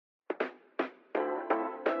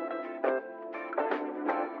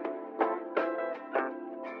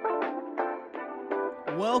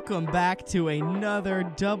Welcome back to another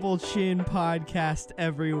Double Chin podcast,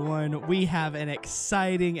 everyone. We have an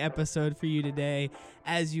exciting episode for you today.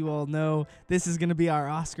 As you all know, this is going to be our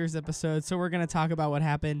Oscars episode, so we're going to talk about what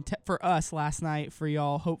happened for us last night, for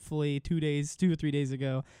y'all, hopefully 2 or 3 days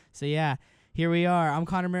ago. So yeah, here we are. I'm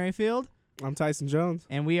Connor Merrifield. I'm Tyson Jones.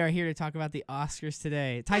 And we are here to talk about the Oscars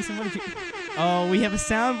today. Tyson, what did you... Oh, we have a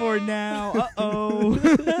soundboard now. Uh-oh.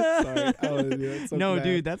 Sorry. No,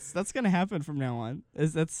 dude, that's going to happen from now on.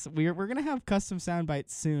 We're going to have custom sound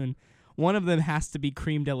bites soon. One of them has to be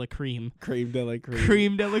cream de la cream. Cream de la cream.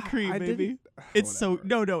 Cream de la cream, baby. It's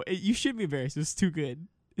whatever. You should be embarrassed. It's too good.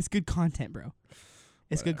 It's good content, bro.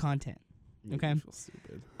 It's good content. Okay? Feel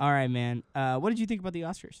stupid. All right, man. What did you think about the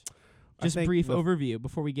Oscars? Just a brief overview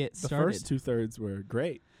before we get started. The first 2/3 were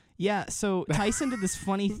great. Yeah, so Tyson did this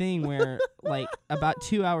funny thing where, like, about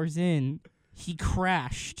 2 hours in, he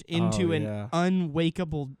crashed into an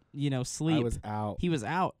unwakeable, sleep. I was out. He was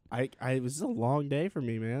out. It was a long day for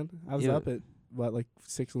me, man. I was up at,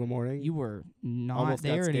 6 in the morning? You were not almost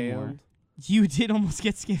there got anymore. You did almost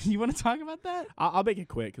get scammed. You want to talk about that? I'll make it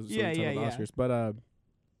quick because we're talking about Oscars. But,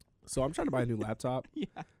 so I'm trying to buy a new laptop. Yeah.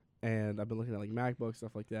 And I've been looking at, MacBook,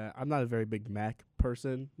 stuff like that. I'm not a very big Mac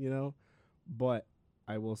person, but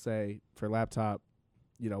I will say for laptop,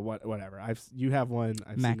 whatever. You have one.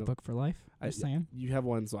 I've MacBook seen for life. Saying. You have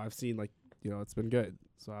one, so I've seen it's been good.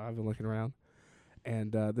 So I've been looking around,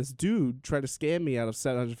 and this dude tried to scam me out of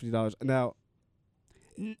 $750.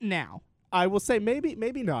 Now, I will say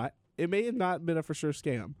maybe not. It may have not been a for sure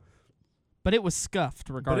scam. But it was scuffed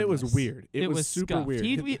regardless. But it was weird. It was super scuffed.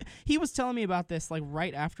 weird. He was telling me about this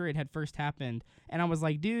right after it had first happened, and I was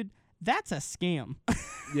like, dude, that's a scam.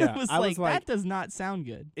 Yeah, I was like, that does not sound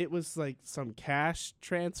good. It was like some cash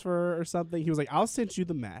transfer or something. He was like, I'll send you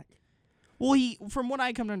the Mac. Well, from what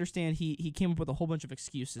I come to understand, he came up with a whole bunch of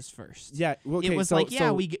excuses first. Yeah, okay, it was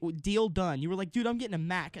deal done. You were like, dude, I'm getting a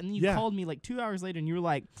Mac, and then you called me 2 hours later, and you were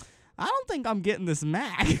like, I don't think I'm getting this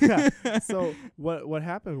Mac. Yeah. So what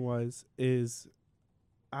happened is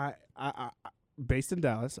I based in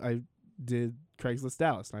Dallas, I did Craigslist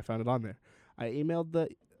Dallas, and I found it on there. I emailed the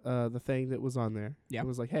thing that was on there. Yeah. It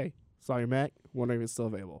was like, hey, saw your Mac, wondering if it's still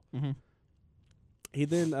available. Mm-hmm. He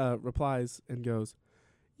then replies and goes,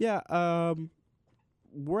 yeah,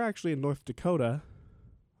 we're actually in North Dakota.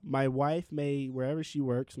 My wife wherever she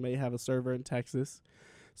works, may have a server in Texas.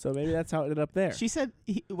 So maybe that's how it ended up there. She said,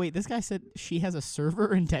 this guy said she has a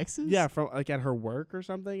server in Texas? Yeah, from at her work or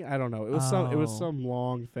something. I don't know. It was some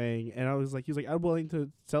long thing, and he was like, I'm willing to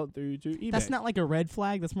sell it through to eBay. That's not like a red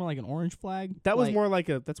flag. That's more like an orange flag. That was more like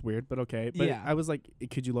that's weird, but okay. But yeah. I was like,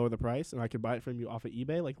 could you lower the price, and I could buy it from you off of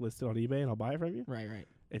eBay, list it on eBay, and I'll buy it from you. Right.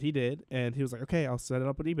 And he did, and he was like, okay, I'll set it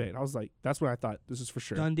up on eBay. And I was like, that's what I thought. This is for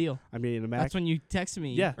sure. Done deal. I'm getting a Mac. That's when you texted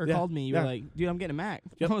me or called me. You were like, dude, I'm getting a Mac.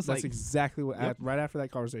 Yep, I was that's exactly what. Right after that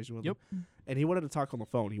conversation with him. And he wanted to talk on the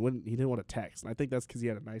phone. He didn't want to text. And I think that's because he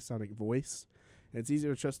had a nice sounding voice. And it's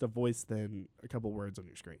easier to trust a voice than a couple words on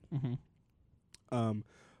your screen. Mm-hmm.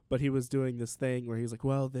 But he was doing this thing where he was like,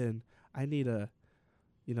 well, then I need a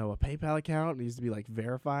PayPal account. It needs to be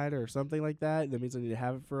verified or something like that. That means I need to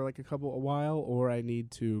have it for a while, or I need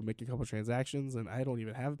to make a couple transactions, and I don't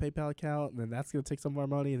even have a PayPal account, and then that's going to take some of our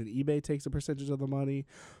money, and then eBay takes a percentage of the money.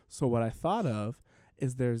 So what I thought of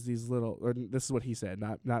is there's these little, or this is what he said,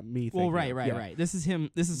 not me thinking. Well, right. This is him.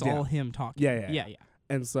 This is all him talking. Yeah.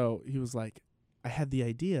 And so he was like, I had the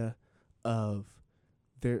idea of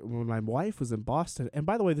when my wife was in Boston, and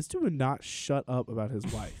by the way, this dude would not shut up about his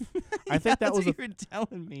wife. I think that was what you were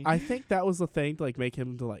telling me. I think that was the thing to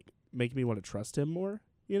make me want to trust him more,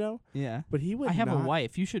 Yeah. But he would. I have a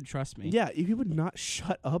wife. You should trust me. Yeah, he would not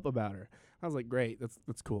shut up about her. I was like, great,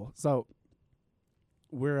 that's cool. So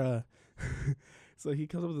we're so he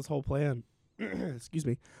comes up with this whole plan. Excuse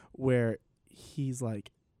me, where he's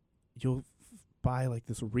like, you'll buy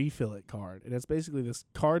this refill it card, and it's basically this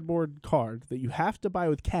cardboard card that you have to buy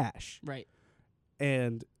with cash, right?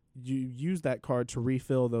 And you use that card to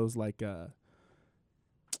refill those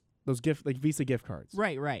Visa gift cards,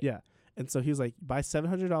 right? Yeah. And so he was like, buy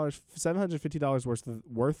 $750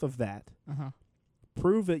 worth of that.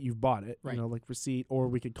 Prove that you've bought it, right? Receipt, or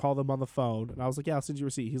we could call them on the phone. And I was like, yeah, I'll send you a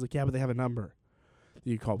receipt. He's like, yeah, but they have a number that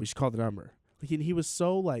you call. We should call the number. He was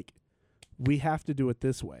so we have to do it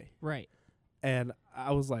this way, right? And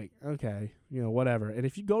I was like, okay, whatever. And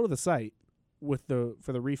if you go to the site for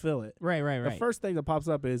the refill it, right. The first thing that pops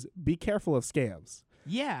up is be careful of scams.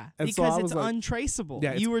 Yeah, and because it's untraceable.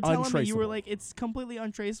 Yeah, you were telling me, you were like, it's completely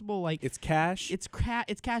untraceable. It's cash. It's cash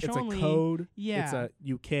only. It's a code. Yeah.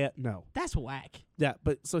 You can't know. That's whack. Yeah,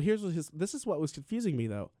 but so here's what this is what was confusing me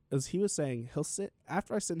though, is he was saying he'll sit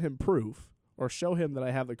after I send him proof or show him that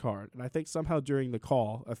I have the card. And I think somehow during the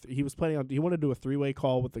call, he wanted to do a 3-way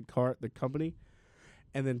call with the company,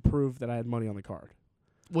 and then prove that I had money on the card.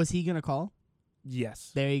 Was he gonna call?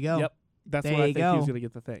 Yes. There you go. Yep. That's there what I you think go. he was gonna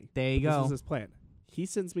get the thing. There you But go. This is his plan. He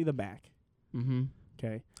sends me the Mac. Mm-hmm.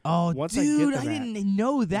 Okay. Oh, Once dude, I didn't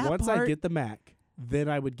know that Once part. I get the Mac, then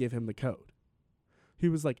I would give him the code. He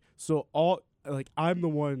was like, I'm the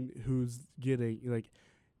one who's getting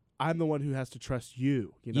I'm the one who has to trust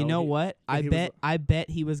you. You know what? I bet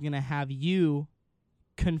he was gonna have you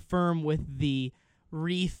confirm with the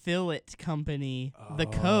refill it company the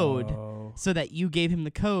code, so that you gave him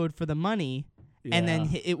the code for the money, and then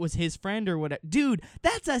it was his friend or whatever. Dude,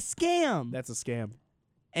 that's a scam. That's a scam.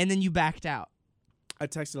 And then you backed out. I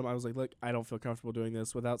texted him. I was like, look, I don't feel comfortable doing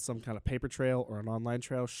this without some kind of paper trail or an online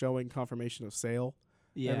trail showing confirmation of sale.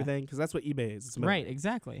 Yeah. Everything, because that's what eBay is. It's Right,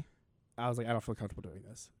 exactly. I was like, I don't feel comfortable doing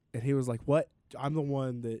this. And he was like, what? I'm the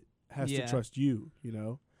one that has to trust you, you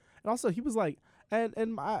know? And also, he was like,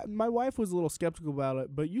 and my wife was a little skeptical about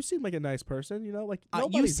it, but you seem like a nice person, you know? Like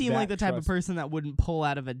you seem like the type of person that wouldn't pull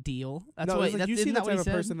out of a deal. That's no, what like, you seem the type of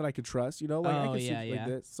said? person that I could trust, you know? Like, I could see yeah.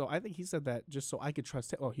 this. So I think he said that just so I could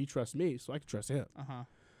trust him. Well, he trusts me, so I could trust him.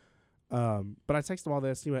 But I texted him all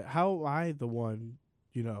this. Anyway, how am I the one,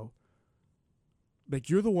 you know? Like,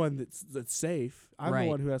 you're the one that's safe. I'm the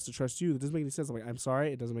one who has to trust you. It doesn't make any sense. I'm like, I'm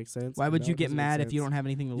sorry. It doesn't make sense. Why would you get mad if you don't have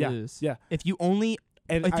anything to lose? Yeah. If you only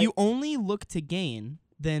look to gain,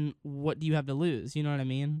 then what do you have to lose? You know what I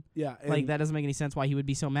mean? Yeah. Like, that doesn't make any sense why he would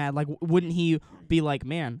be so mad. Like, wouldn't he be like,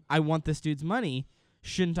 man, I want this dude's money.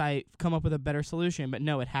 Shouldn't I come up with a better solution? But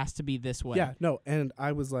no, it has to be this way. Yeah, no. And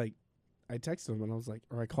I was like, I texted him and I was like,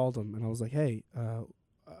 or I called him and I was like, hey,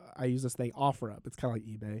 I use this thing OfferUp. It's kind of like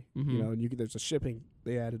eBay, you know, and there's a shipping.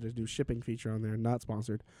 They added a new shipping feature on there, not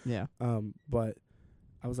sponsored. Yeah. But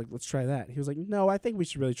I was like, let's try that. He was like, no, I think we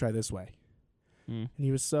should really try this way. And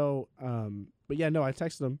he was so, but yeah, no, I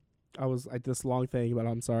texted him. I did this long thing about,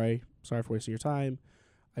 I'm sorry for wasting your time.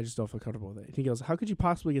 I just don't feel comfortable with it. And he goes, how could you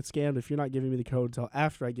possibly get scammed if you're not giving me the code until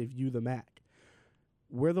after I give you the Mac?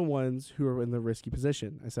 We're the ones who are in the risky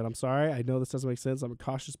position. I said, I'm sorry. I know this doesn't make sense. I'm a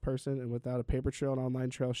cautious person, and without a paper trail and online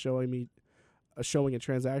trail showing a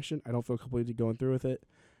transaction, I don't feel completely going through with it.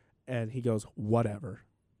 And he goes, whatever.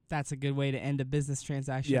 That's a good way to end a business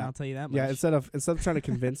transaction. I'll tell you that much. Yeah, instead of trying to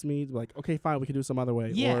convince me, like, okay, fine, we can do some other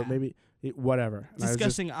way, or maybe whatever. And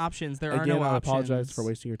discussing options. There are no options. Again, I apologize for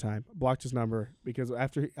wasting your time. Blocked his number because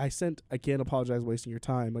after I sent again, apologize wasting your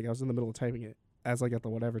time. Like I was in the middle of typing it as I got the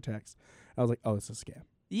whatever text. I was like, oh, it's a scam.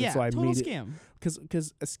 Yeah, so total scam.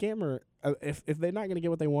 Because a scammer, if they're not going to get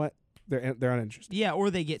what they want, they're uninterested. Yeah, or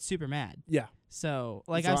they get super mad. Yeah. So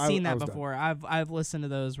I've seen that before. I've listened to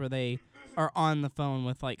those where they are on the phone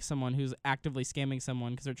with like someone who's actively scamming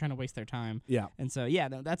someone because they're trying to waste their time. Yeah. And so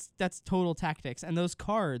that's total tactics. And those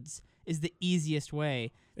cards is the easiest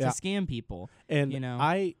way to scam people. And you know,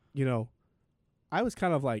 I was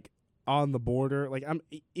kind of like on the border. Like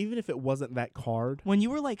even if it wasn't that card. When you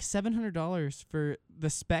were like $700 for the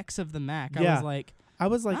specs of the Mac, yeah. I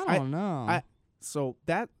was like, I don't know.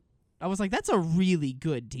 I was like, that's a really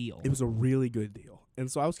good deal. It was a really good deal. And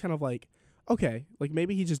so I was kind of like, okay, like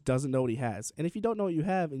maybe he just doesn't know what he has. And if you don't know what you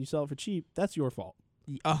have and you sell it for cheap, that's your fault.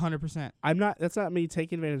 100%. That's not me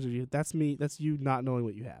taking advantage of you. That's you not knowing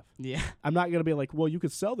what you have. Yeah. I'm not going to be like, well, you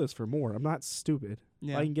could sell this for more. I'm not stupid.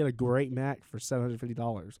 Yeah. If I can get a great Mac for $750,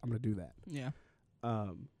 I'm going to do that. Yeah.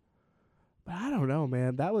 But I don't know,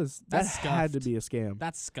 man. That had to be a scam.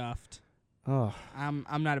 That's scuffed. Oh,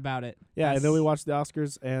 I'm not about it. Yeah, and then we watched the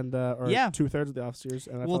Oscars and 2/3 of the Oscars.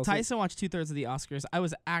 And Tyson watched 2/3 of the Oscars. I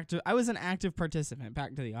was an active participant.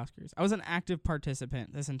 Back to the Oscars. I was an active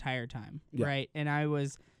participant this entire time, right? And I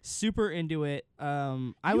was super into it.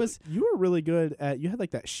 You were really good at. You had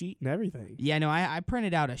like that sheet and everything. Yeah, no, I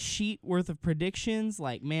printed out a sheet worth of predictions.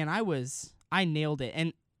 Like, man, I nailed it,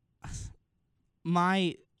 and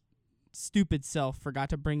my stupid self forgot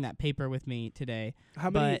to bring that paper with me today. How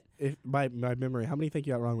many? By my memory, how many think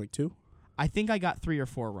you got wrong? Like 2? I think I got 3 or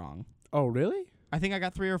 4 wrong. Oh, really? I think I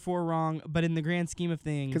got 3 or 4 wrong, but in the grand scheme of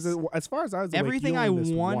things, because as far as I was, everything I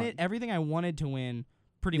wanted to win,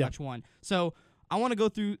 pretty much won. So I want to go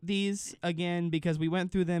through these again because we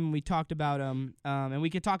went through them, and we talked about them, and we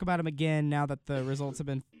could talk about them again now that the results have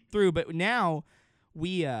been through. But now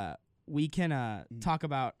we can talk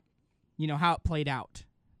about how it played out.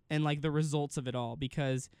 And like the results of it all,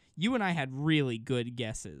 because you and I had really good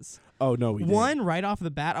guesses. Oh no, we didn't. One right off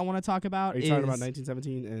the bat I want to talk about. Are you talking about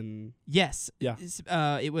 1917 and? Yes. Yeah.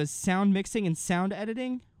 It was sound mixing and sound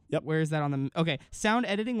editing. Yep. Where is that on the? Okay, sound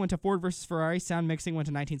editing went to Ford versus Ferrari. Sound mixing went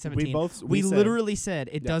to 1917. We said, literally said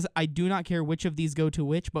it does. I do not care which of these go to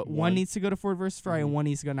which, but one needs to go to Ford versus Ferrari and one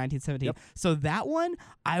needs to go to 1917. Yep. So that one,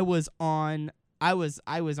 I was on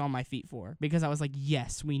my feet for, because I was like,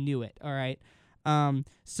 yes, we knew it. All right.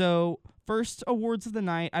 So first awards of the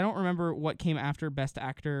night. I don't remember what came after Best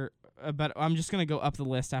Actor, but I'm just gonna go up the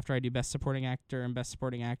list after I do Best Supporting Actor and Best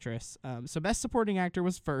Supporting Actress. So Best Supporting Actor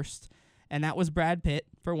was first, and that was Brad Pitt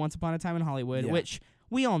for Once Upon a Time in Hollywood, which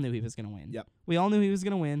we all knew he was gonna win. Yep. We all knew he was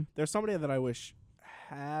gonna win. There's somebody that I wish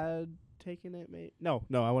had taken it. No,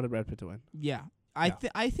 I wanted Brad Pitt to win. Yeah. I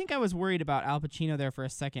think I was worried about Al Pacino there for a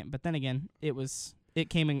second, but then again, it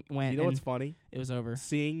came and went. You know what's funny? It was over.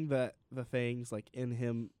 Seeing the things like in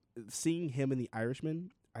him, seeing him in The Irishman,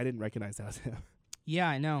 I didn't recognize that was him. Yeah,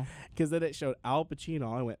 I know. Because then it showed Al Pacino,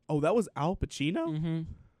 and I went, "Oh, that was Al Pacino." Mm-hmm.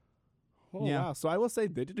 Oh wow! So I will say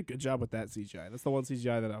they did a good job with that CGI. That's the one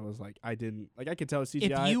CGI that I was like, I could tell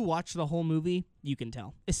CGI. If you watch the whole movie, you can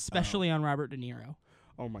tell, especially on Robert De Niro.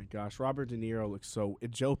 Oh my gosh, Robert De Niro looks so.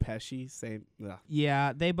 Joe Pesci, same. Ugh.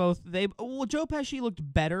 Yeah, Joe Pesci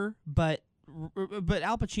looked better, but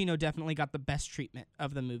Al Pacino definitely got the best treatment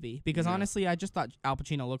of the movie, because honestly, I just thought Al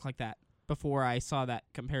Pacino looked like that before I saw that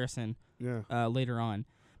comparison. Yeah. Later on,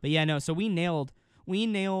 but yeah, no. So we nailed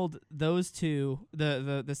those two,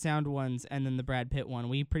 the sound ones, and then the Brad Pitt one.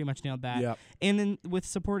 We pretty much nailed that. Yep. And then with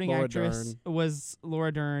supporting Laura actress Dern. was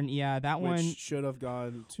Laura Dern. Yeah, that Which one should have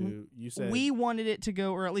gone to. You said we wanted it to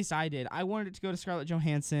go, or at least I did. I wanted it to go to Scarlett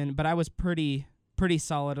Johansson, but I was pretty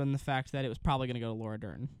solid on the fact that it was probably going to go to Laura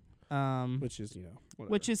Dern. Which is whatever.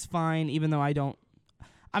 Which is fine, even though I don't.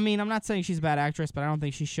 I mean, I'm not saying she's a bad actress, but I don't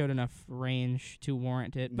think she showed enough range to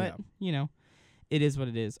warrant it. But it is what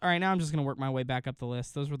it is. All right, now I'm just going to work my way back up the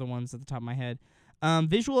list. Those were the ones at the top of my head.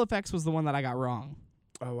 Visual effects was the one that I got wrong.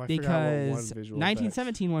 Oh, I because forgot what one visual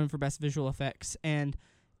 1917 effects. won for best visual effects, and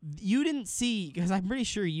you didn't see, because I'm pretty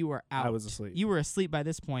sure you were out. I was asleep. You were asleep by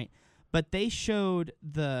this point, but they showed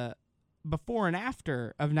the before and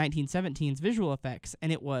after of 1917's visual effects,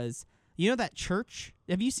 and it was, that church?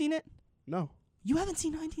 Have you seen it? No. You haven't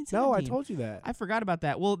seen 1917? No, I told you that. I forgot about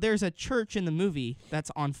that. Well, there's a church in the movie that's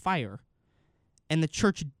on fire, and the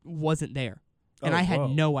church wasn't there. And I had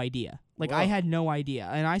no idea. I had no idea.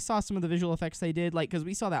 And I saw some of the visual effects they did, because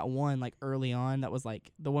we saw that one, early on, that was,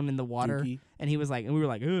 the one in the water. Dookie. And he was and we were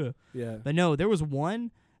like, ugh. Yeah. But no, there was one,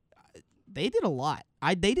 they did a lot.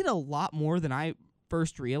 They did a lot more than I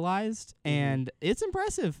first realized, and it's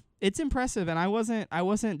impressive. It's impressive, and I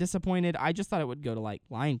wasn't disappointed. I just thought it would go to,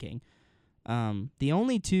 Lion King. The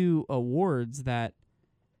only two awards that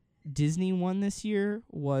Disney won this year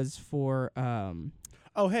was for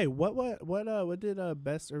Oh hey, what did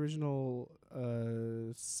best original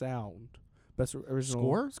sound? Best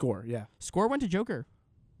original score, yeah. Score went to Joker.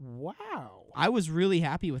 Wow. I was really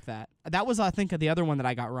happy with that. That was, I think, the other one that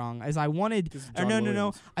I got wrong. As I wanted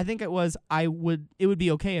no. I think it was it would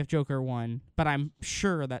be okay if Joker won, but I'm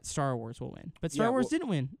sure that Star Wars will win. But Star Wars didn't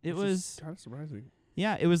win. It was kind of surprising.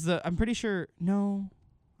 Yeah, it was I'm pretty sure. No,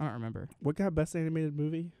 I don't remember. What got best animated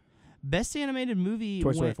movie? Best animated movie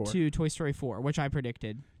went to Toy Story 4, which I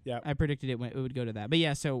predicted. Yeah, I predicted it would go to that. But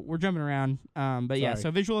yeah, so we're jumping around. So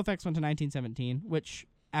visual effects went to 1917, which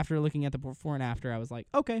after looking at the before and after, I was like,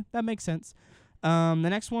 okay, that makes sense. The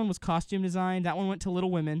next one was costume design. That one went to Little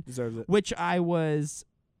Women. Deserves it. Which I was.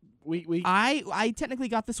 I technically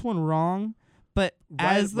got this one wrong. But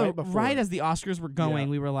as the Oscars were going,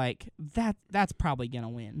 we were like, that's probably gonna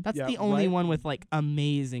win. That's the only one with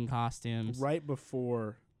amazing costumes. Right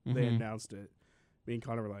before they announced it, me and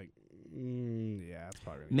Connor were like, yeah, it's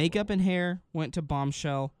probably gonna makeup and hair went to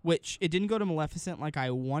Bombshell, which it didn't go to Maleficent like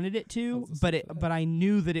I wanted it to, but I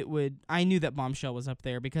knew that it would. I knew that Bombshell was up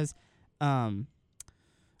there because, Charlize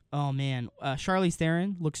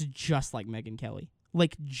Theron looks just like Megyn Kelly,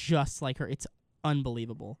 just like her. It's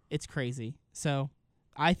unbelievable. It's crazy. So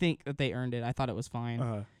I think that they earned it. I thought it was fine,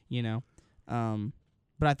 but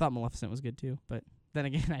I thought Maleficent was good too. But then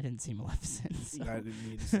again, I didn't see Maleficent. So. I didn't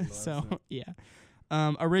need to see Maleficent. So yeah,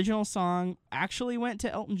 original song actually went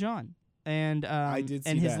to Elton John and I did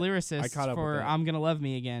see his that. lyricist for "I'm Gonna Love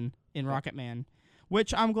Me Again" in Rocket Man,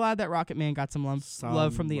 which I'm glad that Rocket Man got some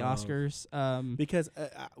love from the Oscars. Because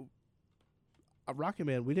Rocket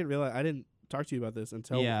Man, we didn't realize. I didn't talk to you about this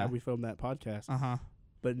until we filmed that podcast.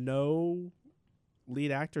 But no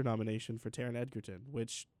lead actor nomination for Taron Egerton,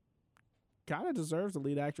 which kind of deserves a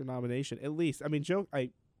lead actor nomination at least. I mean,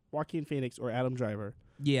 Joaquin Phoenix or Adam Driver.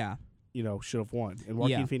 Yeah. Should have won, and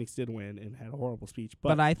Joaquin Phoenix did win and had a horrible speech.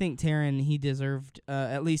 But I think Taron, he deserved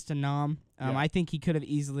at least a nom. I think he could have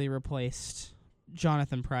easily replaced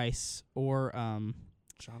Jonathan Pryce or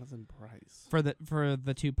Jonathan Pryce. for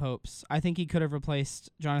the two popes. I think he could have replaced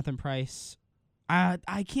Jonathan Pryce.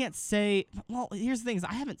 I can't say. Well, here's the thing: is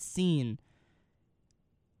I haven't seen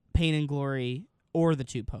Pain and Glory or the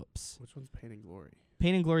two popes. Which one's Pain and Glory?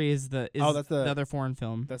 Pain and Glory is the that's the other foreign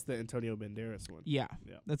film. That's the Antonio Banderas one. Yeah,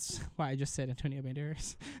 Yeah. that's why I just said Antonio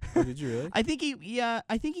Banderas. Oh, did you really? I think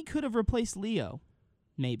he could have replaced Leo,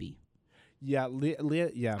 maybe. Yeah,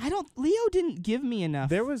 yeah. Leo didn't give me enough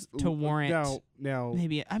There was to warrant. Now.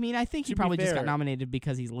 Maybe. I mean, I think he To be probably just got fair- nominated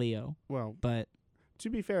because he's Leo. Well, But to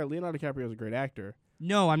be fair, Leonardo DiCaprio is a great actor,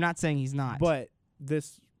 no, I'm not saying he's not. but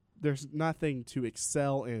there's nothing to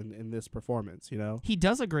excel in this performance. You know, he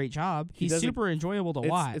does a great job. He He's does a- super enjoyable to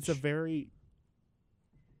watch. It's a very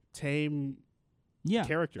tame yeah.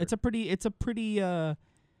 character. It's a pretty. It's a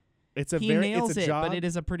He very nails it's a it, job. but it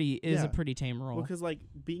is a pretty Yeah. tame role. Well, because like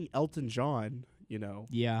being Elton John, you know,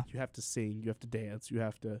 Yeah. you have to sing, you have to dance, you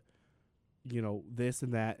have to, you know, this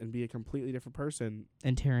and that, and be a completely different person.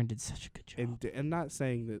 And Taron did such a good job. And not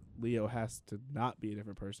saying that Leo has to not be a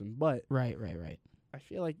different person, but Right. I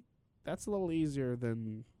feel like that's a little easier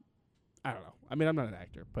than, I don't know. I mean, I'm not an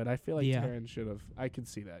actor, but I feel like Yeah. Taron should have. I could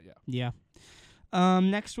see that. Yeah. Yeah.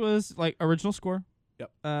 Next was like original score.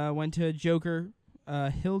 Yep. Went to Joker.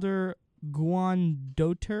 Hildur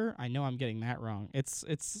Guðnadóttir. I know I'm getting that wrong. It's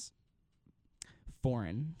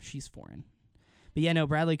foreign. She's foreign. But yeah, no.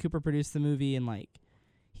 Bradley Cooper produced the movie, and like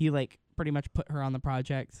he like pretty much put her on the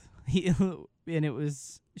project. She Bradley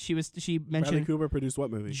mentioned Cooper produced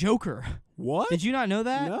what movie? Joker. What? Did you not know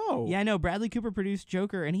that? No. Yeah, no. Bradley Cooper produced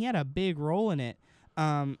Joker, and he had a big role in it.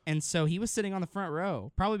 And so he was sitting on the front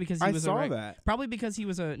row, probably because he I was saw that. probably because he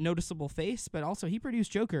was a noticeable face, but also he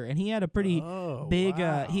produced Joker, and he had a pretty big.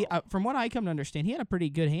 Wow. From what I come to understand, he had a pretty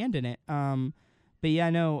good hand in it. But yeah,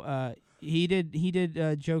 no. He did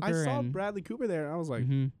Joker. I saw and Bradley Cooper there, and I was like,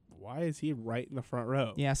 mhm. why is he right in the front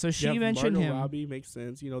row? Yeah, so You she have mentioned Margot him. Robbie makes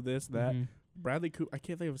sense. You know, this, that. Mhm. Bradley Cooper. I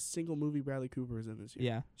can't think of a single movie Bradley Cooper is in this year.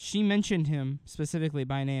 Yeah, she mentioned him specifically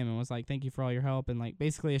by name and was like, "Thank you for all your help," and like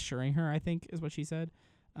basically assuring her, I think is what she said.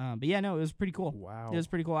 But yeah, no, it was pretty cool. Wow. It was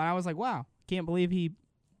pretty cool, and I was like, "Wow, can't believe he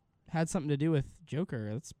had something to do with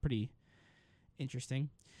Joker." That's pretty interesting.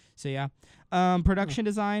 So yeah, production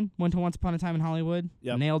design went to Once Upon a Time in Hollywood.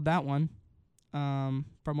 Yep. Nailed that one, from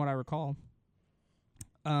what I recall.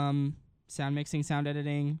 Sound mixing, sound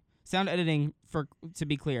editing. Sound editing, to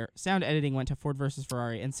be clear, sound editing went to Ford versus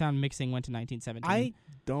Ferrari, and sound mixing went to 1917. I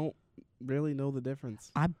don't really know the difference.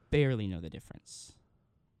 I barely know the difference.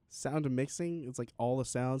 Sound and mixing, it's like all the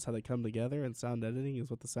sounds, how they come together, and sound editing is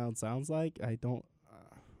what the sound sounds like. I don't.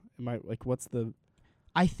 Am I like, what's the.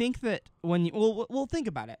 I think that when you we'll think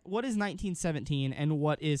about it. What is 1917 and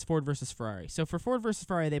what is Ford versus Ferrari? So for Ford versus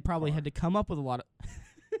Ferrari, they probably had to come up with a lot of.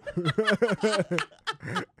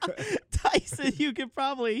 Tyson, you can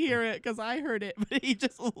probably hear it because I heard it, but he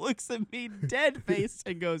just looks at me dead faced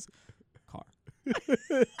and goes, "Car."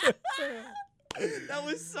 That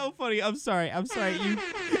was so funny. I'm sorry. You.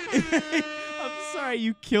 I'm sorry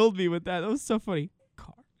you killed me with that. That was so funny.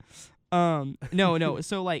 Car. No.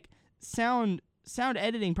 So like sound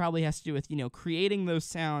editing probably has to do with, you know, creating those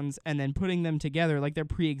sounds and then putting them together like they're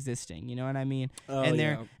pre-existing. You know what I mean? Oh,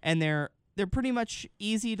 And they're pretty much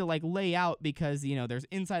easy to like lay out because, you know, there's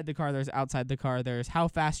inside the car, there's outside the car, there's how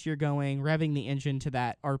fast you're going, revving the engine to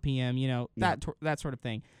that RPM, you know, that sort of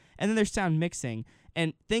thing. And then there's sound mixing.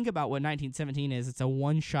 And think about what 1917 is. It's a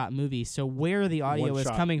one-shot movie. So where the audio is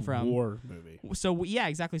coming from. War movie. So yeah,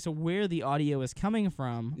 exactly. So where the audio is coming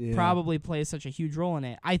from Yeah. probably plays such a huge role in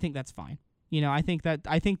it. I think that's fine. You know, I think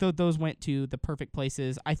those went to the perfect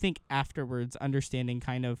places. I think afterwards, understanding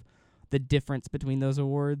kind of the difference between those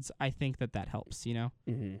awards, I think that helps, you know?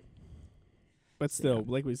 Mm-hmm. But still,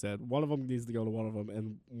 like we said, one of them needs to go to one of them,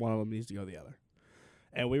 and one of them needs to go to the other.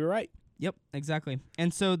 And we were right. Yep, exactly.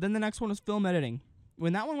 And so then the next one was film editing.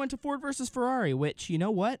 When that one went to Ford versus Ferrari, which, you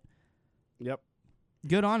know what? Yep.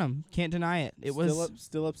 Good on them. Can't deny it. It was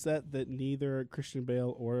still upset that neither Christian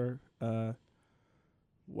Bale or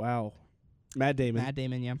Matt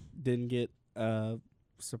Damon yeah. didn't get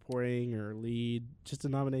supporting or lead, just a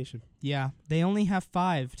nomination. Yeah, they only have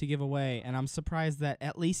 5 to give away, and I'm surprised that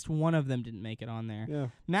at least one of them didn't make it on there. Yeah.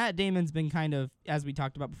 Matt Damon's been kind of, as we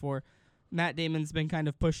talked about before, Matt Damon's been kind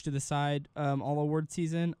of pushed to the side all award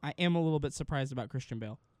season. I am a little bit surprised about Christian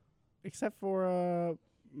Bale. Except for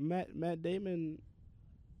Matt Damon.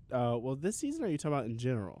 Well, this season, or are you talking about in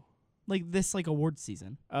general? Like this, like award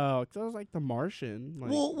season. Oh, 'cause I was like The Martian. Like,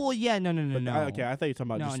 Well, yeah, no. okay, I thought you were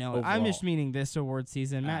talking about just no. overall. I'm just meaning this award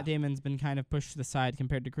season. Matt Ah. Damon's been kind of pushed to the side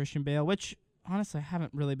compared to Christian Bale, which honestly I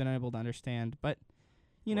haven't really been able to understand. But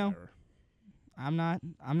you know, Whatever.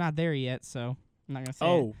 I'm not there yet. So I'm not gonna say.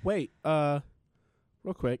 Oh wait,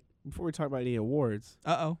 real quick before we talk about any awards,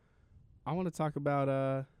 I want to talk about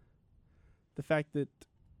the fact that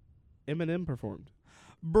Eminem performed.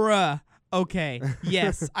 Bruh. Okay.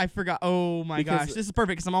 Yes, I forgot. Oh my Because- gosh, this is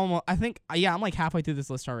perfect because I'm almost. I think. I'm like halfway through this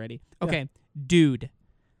list already. Okay, dude.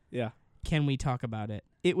 Yeah. Can we talk about it?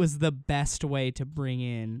 It was the best way to bring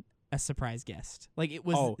in a surprise guest. Like it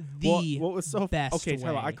was what was so best okay?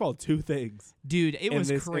 Tyler, I way. called two things. Dude, it was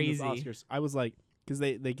in this crazy. Oscars. I was like, because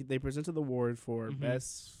they presented the award for Mhm.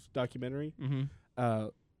 best documentary. Mm-hmm.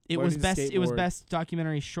 It Learning was to best. It was skateboard. best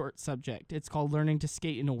documentary short subject. It's called "Learning to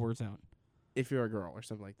Skate in a War Zone." If you're a girl or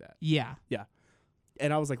something like that. Yeah.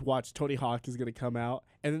 And I was like, watch, Tony Hawk is gonna come out,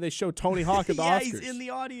 and then they showed Tony Hawk at the yeah, Oscars. he's in the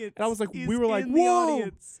audience. And I was like, He's we were like, in the whoa!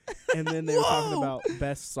 audience. And then they were talking Whoa! about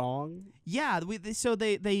best song. Yeah, so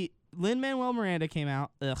they Lin-Manuel Miranda came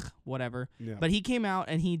out. Ugh, whatever. Yeah. But he came out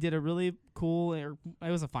and he did a really cool. It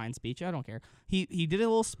was a fine speech. I don't care. He did a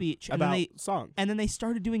little speech and about then song. and then they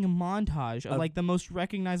started doing a montage of Of- like the most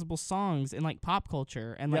recognizable songs in like pop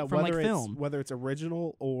culture and like Yeah, from like whether film. whether it's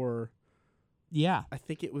original or Yeah, I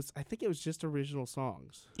think it was just original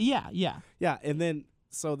songs. yeah. Yeah, and then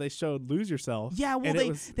so they showed "Lose Yourself." Yeah, well, and it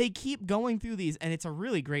was, they keep going through these, and it's a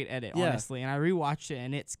really great edit, Yeah. honestly. And I rewatched it,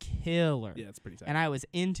 and it's killer. yeah, it's pretty tight. And I was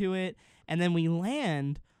into it. And then we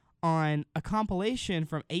land on a compilation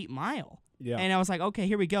from 8 Mile. yeah, And I was like, okay,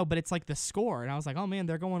 here we go. But it's like the score, and I was like, oh man,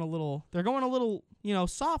 they're going a little,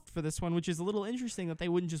 soft for this one, which is a little interesting that they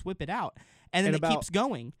wouldn't just whip it out. And then And it about keeps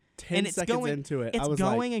going. 10 and it's seconds going- into it, It's I was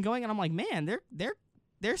going like, and going, and I'm like, man,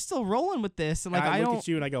 they're still rolling with this. And like I I look don't. at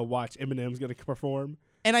you and I go, watch, Eminem's gonna perform.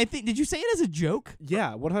 And I think, did you say it as a joke?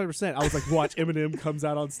 Yeah, 100%. I was like, watch, Eminem comes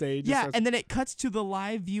out on stage. Yeah, starts- and then it cuts to the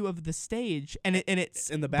live view of the stage, and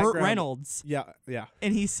it's in the Burt background. Reynolds, yeah,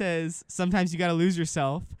 and he says, "Sometimes you gotta lose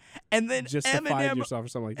yourself," and then just to find Eminem, yourself or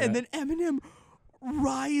something like that. and then Eminem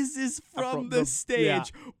rises from From the the-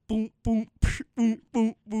 stage, boom, boom, boom,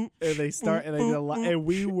 boom, boom, and they start and they did a lot, and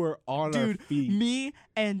we were on Dude, our feet. me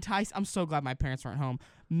and Tyson. I'm so glad my parents weren't home.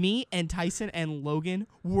 Me and Tyson and Logan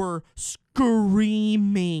were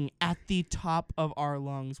screaming at the top of our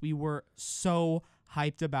lungs. We were so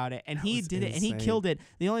hyped about it, and That he was did it, and he insane. killed it.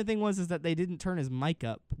 The only thing was that they didn't turn his mic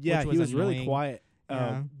up. Yeah, which he was really annoying. quiet.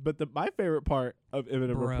 Yeah. But my favorite part of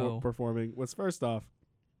Eminem Bro. performing was, first off,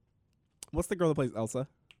 what's the girl that plays Elsa?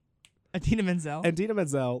 Adina Menzel. And Dina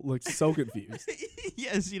Menzel looked so confused.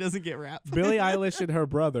 Yes, she doesn't get rap. Billie Eilish and her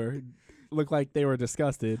brother looked like they were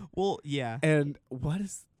disgusted. Well, yeah. And what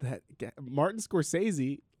is that? Martin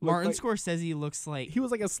Scorsese. Martin like, Scorsese looks like he was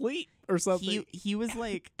like asleep or something. he was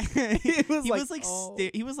like He was he like, was like oh.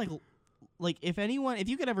 he was like if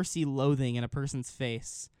you could ever see loathing in a person's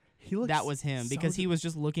face, He looked that was him so because he di- was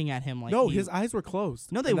just looking at him like no, he- his eyes were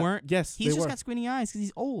closed. No, they And that- weren't. Yes, he's they just were. got squinty eyes because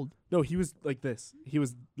he's old. No, he was like this. He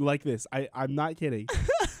was like this. I'm not kidding.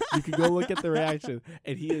 You can go look at the reaction,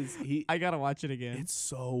 and he. I gotta watch it again. It's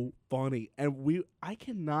so funny, and I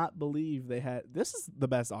cannot believe they had. This is the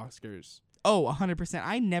best Oscars. Oh, 100%.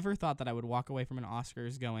 I never thought that I would walk away from an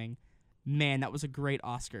Oscars going, man, that was a great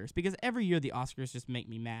Oscars. Because every year the Oscars just make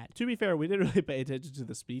me mad. To be fair, we didn't really pay attention to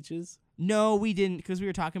the speeches. No, we didn't because we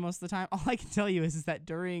were talking most of the time. All I can tell you is that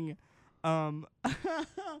during, we'll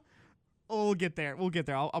get there.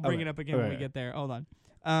 I'll bring Okay. it up again when we Okay. get there. Hold on.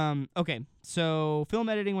 Okay, so film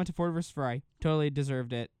editing went to Ford vs. Ferrari. Totally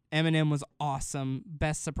deserved it. Eminem was awesome.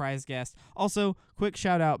 Best surprise guest. Also, quick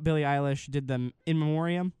shout out, Billie Eilish did the In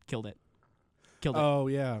Memoriam. Killed it. Oh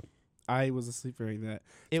yeah, I was asleep during that.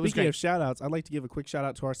 It was Speaking great. of shout outs, I'd like to give a quick shout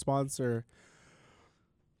out to our sponsor.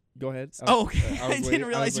 Go ahead. Oh, okay. I I, was didn't waiting- I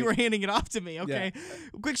realize was you like- were handing it off to me. Okay.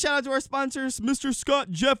 Quick shout out to our sponsors, Mr. Scott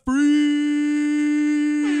Jeffries.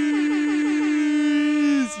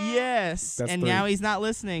 Yes. That's and three. now he's not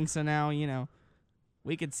listening, so now,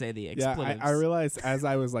 we could say the Yeah, expletives. I realized as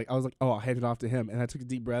I was like, oh, I'll hand it off to him, and I took a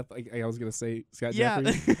deep breath, like I was gonna say Scott Yeah.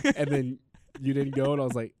 Jeffries, and then you didn't go, and I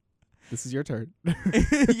was like, this is your turn.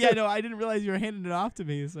 Yeah, no, I didn't realize you were handing it off to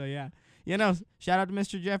me, so yeah. Shout out to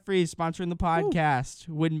Mr. Jeffries sponsoring the podcast.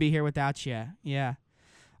 Wouldn't be here without you. Yeah.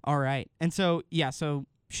 All right. And so, so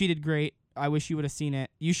she did great. I wish you would have seen it.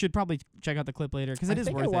 You should probably check out the clip later because it is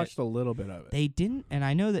I think worth I watched it. a little bit of it. They didn't, and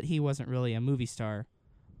I know that he wasn't really a movie star,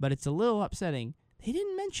 but it's a little upsetting. They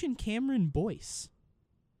didn't mention Cameron Boyce.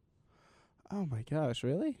 Oh my gosh,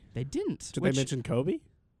 really? They didn't. Did they mention Kobe?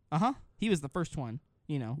 Uh-huh. He was the first one,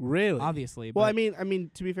 Really? obviously. Well, but I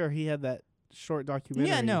mean, to be fair, he had that short documentary.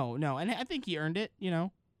 yeah, no. And I think he earned it,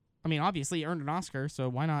 I mean, obviously he earned an Oscar, so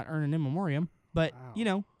why not earn an in memoriam? But,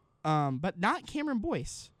 Wow. but not Cameron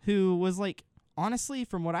Boyce, who was like, honestly,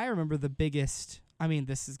 from what I remember, the biggest, I mean,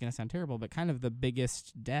 this is going to sound terrible, but kind of the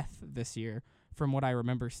biggest death this year from what I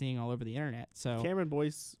remember seeing all over the internet. So Cameron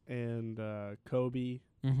Boyce and Kobe.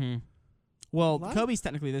 Mm-hmm. Well, What? Kobe's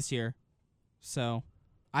technically this year, so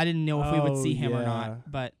I didn't know if we would see him or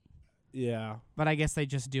not. But I guess they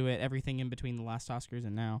just do it everything in between the last Oscars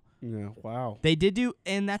and now. Yeah. Wow. They did do,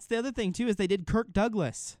 and that's the other thing too, is they did Kirk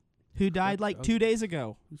Douglas, who died like 2 days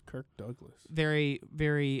ago. Who's Kirk Douglas? Very,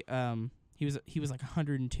 very. He was like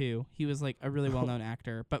 102. He was like a really well known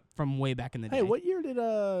actor, but from way back in the day. Hey, what year did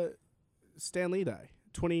Stan Lee die?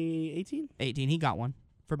 2018. 18. He got one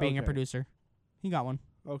for being a producer. He got one.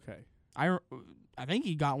 Okay. I think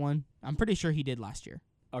he got one. I'm pretty sure he did last year.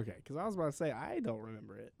 Okay, because I was about to say I don't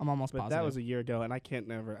remember it. I'm almost but positive. That was a year ago, and I can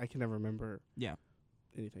never remember. Yeah.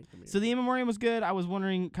 Anything from you. So the In Memoriam was good. I was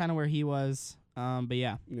wondering kind of where he was. But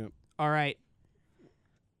yeah. Yep. All right.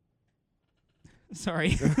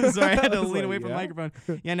 Sorry, I had to lean away from the microphone.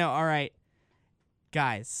 Yeah, no. All right,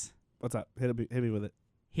 guys. What's up? Hit me with it.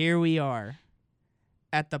 Here we are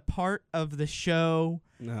at the part of the show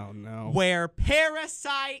where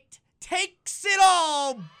Parasite takes it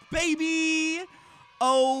all, baby.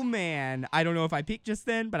 Oh, man. I don't know if I peaked just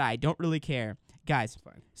then, but I don't really care. Guys,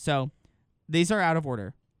 Fine. So these are out of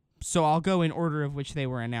order. So I'll go in order of which they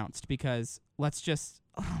were announced because let's just...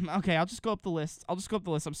 okay, I'll just go up the list.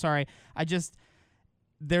 I'm sorry.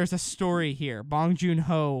 There's a story here. Bong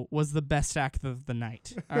Joon-ho was the best actor of the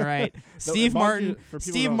night. All right. Steve Martin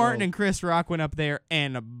and Chris Rock went up there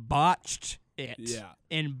and botched it. Yeah.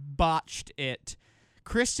 And botched it.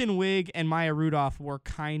 Kristen Wiig and Maya Rudolph were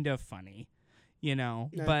kind of funny,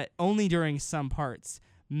 but only during some parts.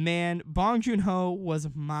 Man, Bong Joon-ho was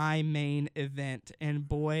my main event, and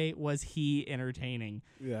boy, was he entertaining.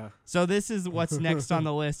 Yeah. So this is what's next on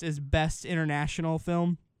the list is Best International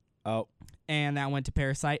Film. Oh. And that went to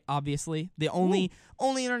Parasite, obviously. The only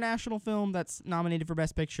international film that's nominated for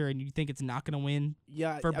Best Picture, and you think it's not going to win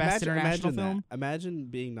for Best International Film? Imagine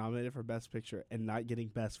being nominated for Best Picture and not getting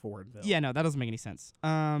Best Foreign Film. Yeah, no, that doesn't make any sense.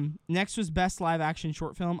 Next was Best Live Action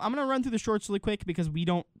Short Film. I'm going to run through the shorts really quick because we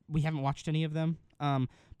haven't watched any of them.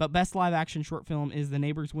 But Best Live Action Short Film is The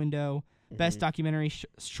Neighbor's Window. Mm-hmm. Best Documentary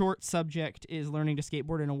Short Subject is Learning to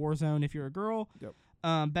Skateboard in a War Zone if you're a girl.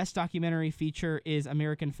 Yep. Best Documentary Feature is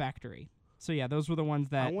American Factory. So, yeah, those were the ones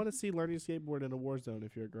that... I want to see Learning to Skateboard in a War Zone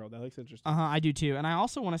if you're a girl. That looks interesting. I do too. And I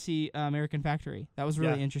also want to see American Factory. That was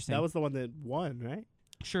really interesting. That was the one that won, right?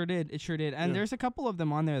 Sure did. It sure did. And there's a couple of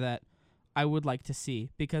them on there that I would like to see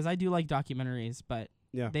because I do like documentaries, but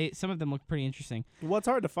some of them look pretty interesting. Well, it's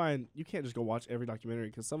hard to find. You can't just go watch every documentary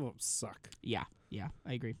because some of them suck. Yeah,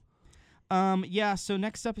 I agree. So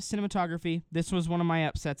next up is cinematography. This was one of my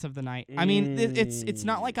upsets of the night. I mean, it's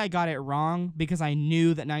not like I got it wrong because I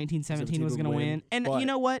knew that 1917 was going to win. And you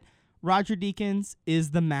know what? Roger Deakins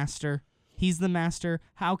is the master. He's the master.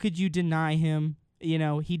 How could you deny him?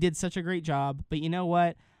 He did such a great job. But you know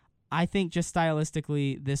what? I think just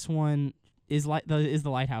stylistically, this one is the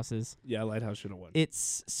Lighthouses. Yeah, Lighthouse should have won.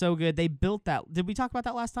 It's so good. They built that. Did we talk about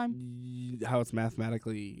that last time? How it's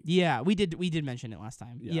mathematically... Yeah, we did mention it last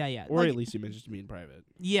time. Yeah. Or at least you mentioned to me in private.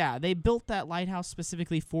 Yeah, they built that lighthouse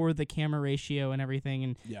specifically for the camera ratio and everything.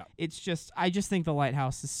 And it's just... I just think the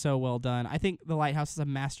Lighthouse is so well done. I think the Lighthouse is a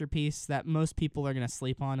masterpiece that most people are going to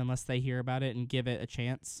sleep on unless they hear about it and give it a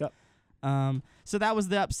chance. Yep. So that was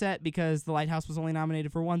the upset because the Lighthouse was only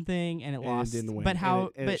nominated for one thing and it lost. It didn't win. But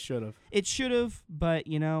it should have. It should have, but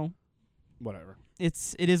whatever. It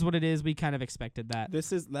is what it is. We kind of expected that.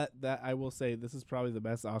 This is that I will say this is probably the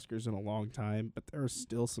best Oscars in a long time, but there are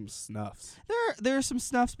still some snuffs. There are some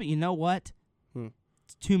snuffs, but you know what?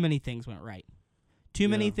 Too many things went right. Too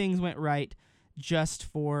many things went right just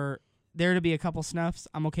for there to be a couple snuffs.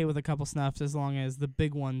 I'm okay with a couple snuffs as long as the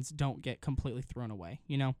big ones don't get completely thrown away,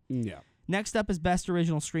 Yeah. Next up is Best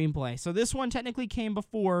Original Screenplay. So this one technically came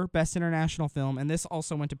before Best International Film, and this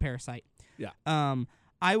also went to Parasite. Yeah.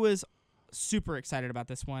 I was super excited about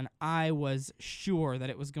this one. I was sure that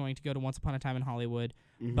it was going to go to Once Upon a Time in Hollywood,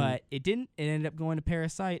 but it didn't. It ended up going to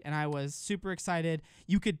Parasite, and I was super excited.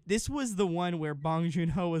 This was the one where Bong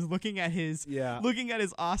Joon-ho was looking at his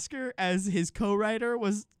Oscar as his co-writer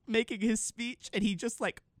was making his speech, and he just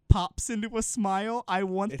pops into a smile. I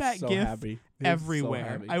want that GIF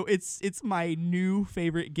everywhere. It's my new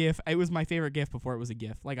favorite GIF. It was my favorite GIF before it was a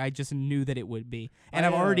GIF. I just knew that it would be, and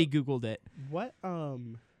I've already Googled it. What? Oh,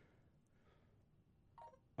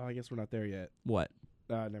 I guess we're not there yet. What?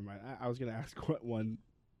 Never mind. I was gonna ask what won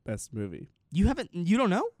Best Movie. You don't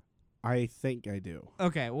know? I think I do.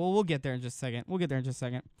 Okay. Well, we'll get there in just a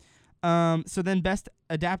second. So then Best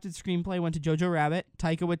Adapted Screenplay went to Jojo Rabbit,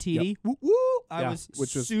 Taika Waititi. Yep. Woo woo. I was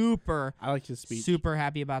which was super. I liked his speech. Super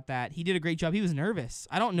happy about that. He did a great job. He was nervous.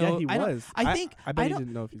 I don't know. Yeah, he was. I think I bet he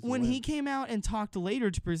didn't know if he's when he came out and talked later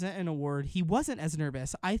to present an award, he wasn't as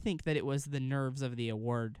nervous. I think that it was the nerves of the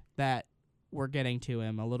award that were getting to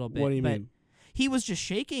him a little bit. What do you mean? He was just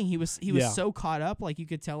shaking. He was so caught up, like you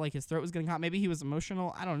could tell, like his throat was getting hot. Maybe he was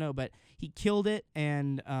emotional. I don't know, but he killed it.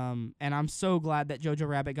 And I'm so glad that Jojo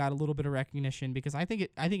Rabbit got a little bit of recognition because I think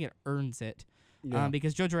it earns it. Yeah.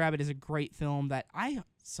 Because Jojo Rabbit is a great film that I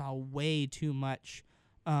saw way too much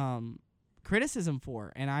criticism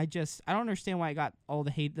for, and I don't understand why it got all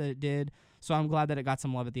the hate that it did. So I'm glad that it got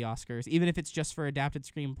some love at the Oscars, even if it's just for adapted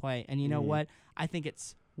screenplay. And you know what? I think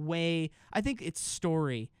its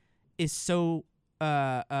story is so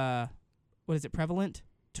prevalent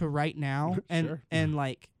to right now, and Sure. and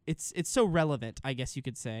like it's so relevant, I guess you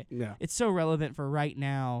could say. Yeah. It's so relevant for right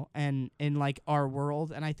now and in like our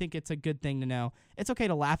world, and I think it's a good thing to know. It's okay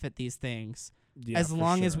to laugh at these things as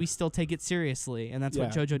long as we still take it seriously, and that's what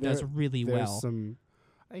JoJo does really well.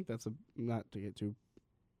 I think that's not to get too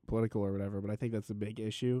political or whatever, but I think that's a big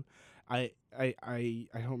issue. I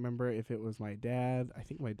don't remember if it was my dad. I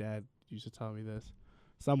think my dad used to tell me this.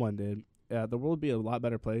 Someone did. The world would be a lot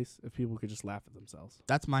better place if people could just laugh at themselves.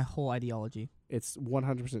 That's my whole ideology. It's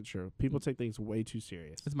 100% true. People take things way too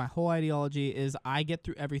serious. It's my whole ideology is I get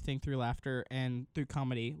through everything through laughter and through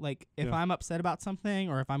comedy. Like, if I'm upset about something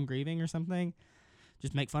or if I'm grieving or something,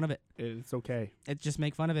 just make fun of it. It's okay. Just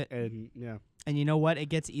make fun of it. And, And you know what? It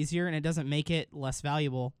gets easier, and it doesn't make it less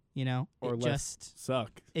valuable, you know? Or less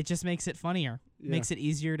suck. It just makes it funnier. Yeah. Makes it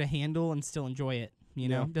easier to handle and still enjoy it, you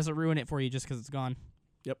know? Doesn't ruin it for you just because it's gone.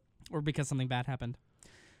 Yep. Or because something bad happened.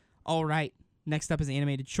 All right. Next up is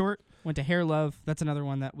animated short. Went to Hair Love. That's another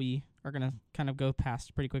one that we are going to kind of go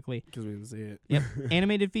past pretty quickly. Because we didn't see it. Yep.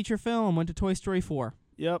 Animated feature film. Went to Toy Story 4.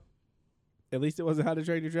 Yep. At least it wasn't How to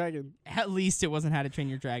Train Your Dragon. At least it wasn't How to Train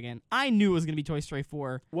Your Dragon. I knew it was going to be Toy Story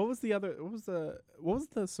 4. What was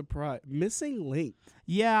the surprise? Missing Link.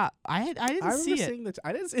 Yeah, I didn't see it.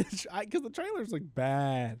 I didn't see it because the trailers look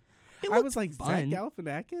bad. It I was like, fun. Zach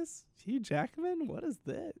Galifianakis? Hugh Jackman? What is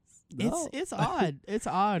this? No. It's odd. It's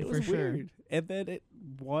odd it for was sure. Weird. And then it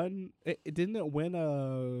won. Didn't it win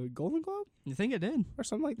a Golden Globe You think it did? or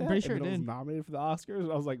something like that? Pretty sure and it then did. It was nominated for the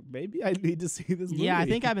Oscars. I was like, maybe I need to see this movie. Yeah, I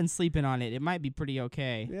think I've been sleeping on it. It might be pretty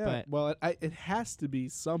okay. Yeah. But Well, it has to be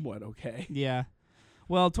somewhat okay. yeah.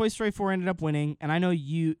 Well, Toy Story 4 ended up winning, and I know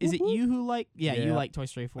you. Is it you who like? Yeah, you like Toy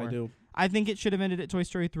Story 4. I do. I think it should have ended at Toy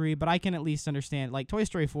Story 3, but I can at least understand. Like, Toy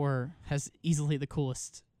Story 4 has easily the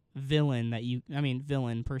coolest villain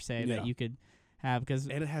per se that you could have. Because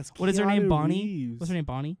And it has what is her name? Keanu Bonnie? Reeves. What's her name?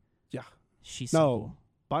 Bonnie? Yeah. She's so cool.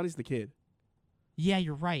 Bonnie's the kid. Yeah,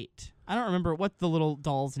 you're right. I don't remember what the little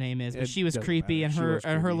doll's name is, but It she was doesn't creepy, matter. and She her was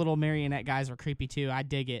creepy. little marionette guys were creepy too. I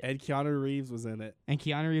dig it. And Keanu Reeves was in it. And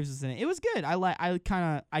Keanu Reeves was in it. It was good. I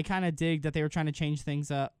kind of dig that they were trying to change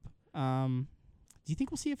things up. Do you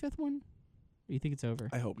think we'll see a fifth one? Or do you think it's over?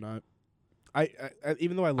 I hope not. I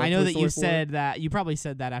even though I love I know Toy that Story you 4, said that. You probably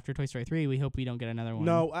said that after Toy Story 3. We hope we don't get another one.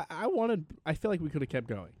 No, I feel like we could have kept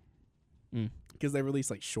going. Mm. Because they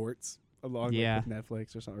released like shorts along with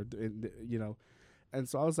Netflix or something, you know. And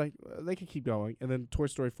so I was like, they could keep going. And then Toy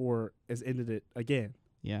Story 4 has ended it again.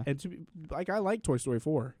 Yeah. And to be, like, I like Toy Story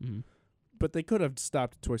 4, but they could have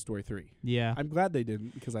stopped at Toy Story 3. Yeah. I'm glad they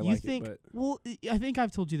didn't because I You like think, it. But well, I think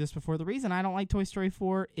I've told you this before. The reason I don't like Toy Story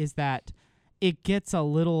 4 is that it gets a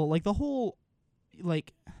little, like, the whole,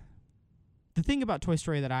 like, the thing about Toy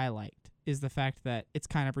Story that I liked is the fact that it's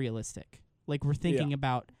kind of realistic. Like, we're thinking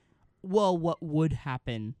about, well, what would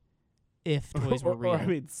happen if toys were real? Or, I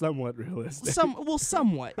mean, somewhat realistic.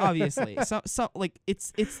 Somewhat, obviously. So, like,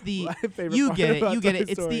 it's the, My favorite you part get it, about you get Toy it.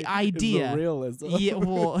 It's Story the is idea. the realism. Yeah,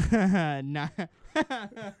 well, nah.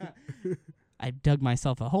 I dug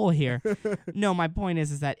myself a hole here. No, my point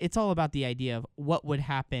is that it's all about the idea of what would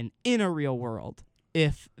happen in a real world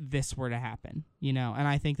if this were to happen, you know? And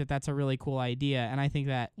I think that that's a really cool idea. And I think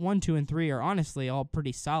that 1, 2, and 3 are honestly all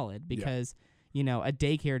pretty solid because, you know, a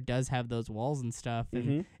daycare does have those walls and stuff.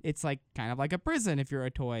 And it's like kind of like a prison if you're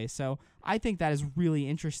a toy. So I think that is really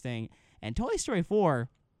interesting. And Toy Story 4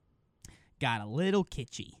 got a little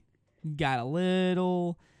kitschy. Got a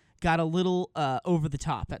little over the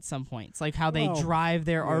top at some points, like how they drive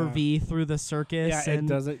their RV through the circus. Yeah, and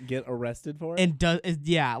it doesn't get arrested for it. And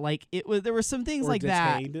like it was. There were some things or like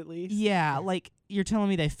that. detained at least. Yeah, like you're telling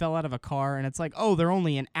me they fell out of a car, and it's like, oh, they're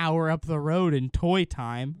only an hour up the road in toy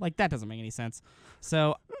time. Like that doesn't make any sense.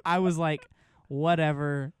 So I was like,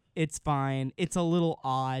 whatever. It's fine. It's a little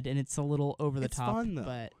odd and it's a little over the It's top, fun, though.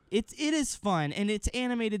 but it is fun and it's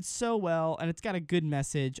animated so well and it's got a good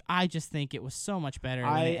message. I just think it was so much better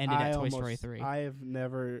when it ended at Toy Story 3. I have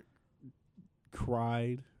never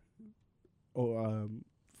cried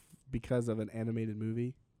because of an animated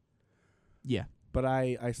movie. Yeah. But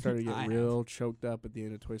I started I getting real choked up at the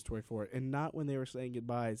end of Toy Story 4. And not when they were saying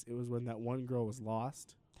goodbyes. It was when that one girl was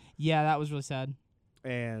lost. Yeah, that was really sad.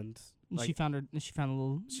 And like, she found a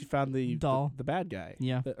little the doll. the bad guy.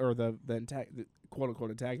 Yeah. The quote-unquote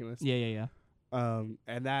antagonist. Yeah.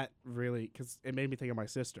 And that really, because it made me think of my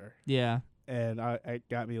sister. Yeah. And it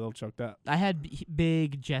got me a little choked up. I had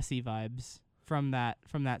big Jessie vibes from that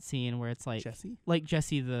scene where it's like Jessie? Like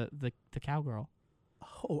Jessie the cowgirl.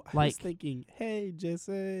 Oh, I like, was thinking, hey,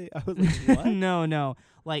 Jessie. I was like, what? No.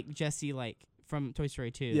 Like Jessie, like from Toy Story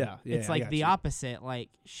 2. Yeah. It's like the opposite. Like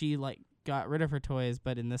she like got rid of her toys,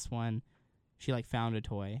 but in this one, she like found a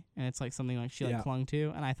toy, and it's like something like she like clung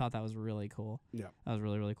to, and I thought that was really cool. Yeah, that was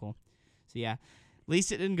really, really cool. So yeah, at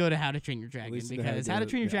least it didn't go to How to Train Your Dragon, because How to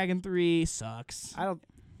Train Your Dragon 3 sucks.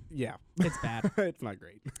 Yeah, it's bad. It's not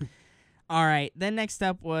great. All right, then next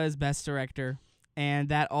up was Best Director, and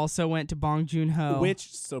that also went to Bong Joon-ho,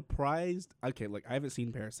 which surprised. Okay, look, I haven't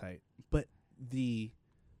seen Parasite, but the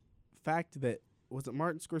fact that was it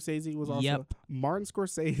Martin Scorsese was also Martin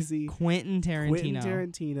Scorsese, Quentin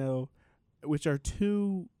Tarantino, which are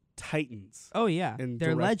two titans. Oh yeah,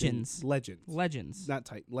 they're legends. Legends. Not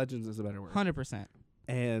titan. Legends is a better word. 100%.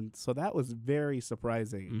 And so that was very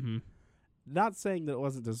surprising. Mm-hmm. Not saying that it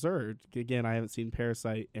wasn't deserved. Again, I haven't seen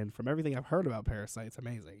Parasite, and from everything I've heard about Parasite, it's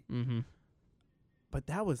amazing. Mm-hmm. But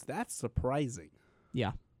that's surprising.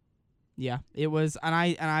 Yeah, it was, and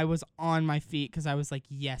I was on my feet because I was like,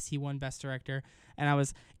 yes, he won Best Director, and I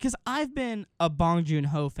was, because I've been a Bong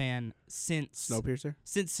Joon-ho fan since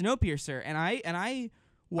Snowpiercer, and I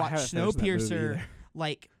watched Snowpiercer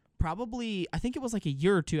like probably, I think it was like a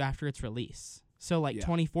year or two after its release, so like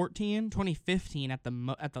 2014, 2015 at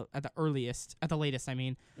the earliest, at the latest, I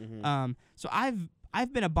mean. Mm-hmm. So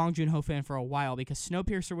I've been a Bong Joon-ho fan for a while because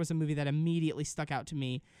Snowpiercer was a movie that immediately stuck out to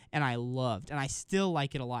me and I loved, and I still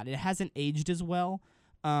like it a lot. It hasn't aged as well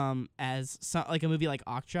as like a movie like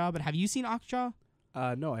Okja, but have you seen Okja?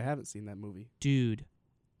 No, I haven't seen that movie. Dude,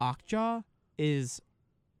 Okja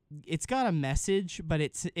it's got a message, but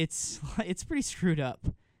it's pretty screwed up.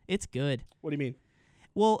 It's good. What do you mean?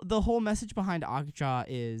 Well, the whole message behind Okja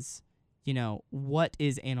is, what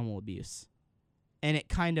is animal abuse? And it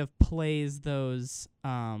kind of plays those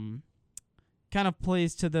to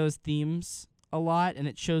those themes a lot, and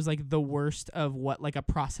it shows like the worst of what like a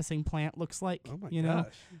processing plant looks like. Oh my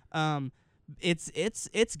gosh.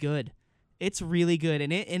 It's good. It's really good,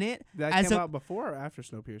 and it that came out before or after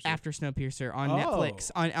Snowpiercer? After Snowpiercer on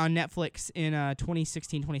Netflix on Netflix in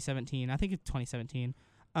 2016, 2017. I think it's 2017.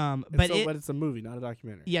 But it's a movie, not a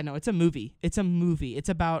documentary. Yeah, no, it's a movie. It's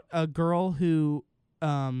about a girl who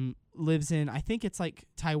lives in, I think it's like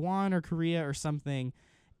Taiwan or Korea or something,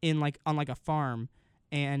 in like on like a farm,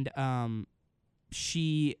 and her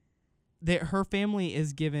family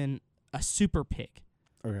is given a super pig.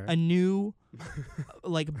 Okay. A new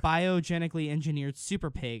like biogenically engineered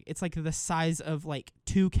super pig. It's like the size of like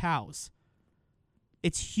 2 cows.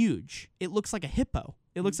 It's huge. It looks like a hippo.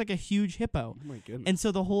 It looks like a huge hippo. Oh my goodness. And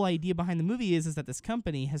so the whole idea behind the movie is that this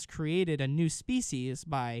company has created a new species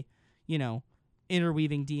by,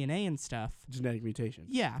 interweaving DNA and stuff. Genetic mutation.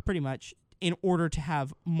 Yeah, pretty much, in order to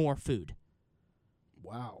have more food.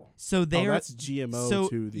 Wow. So that's GMO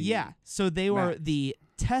to the... Yeah, so they were the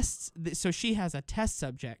tests... so she has a test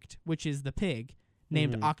subject, which is the pig,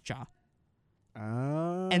 named Okja.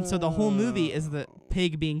 Oh. And so the whole movie is the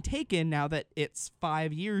pig being taken now that its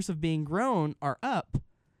 5 years of being grown are up,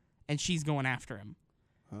 and she's going after him.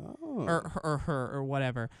 Oh. Or her, or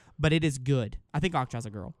whatever. But it is good. I think Okja's a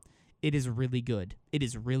girl. It is really good. It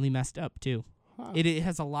is really messed up, too. Huh. It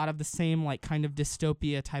has a lot of the same, like, kind of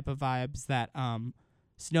dystopia type of vibes that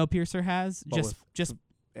Snowpiercer has. But just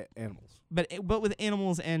animals. But with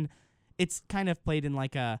animals, and it's kind of played in,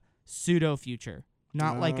 like, a pseudo-future.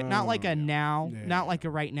 Not like a now, not like a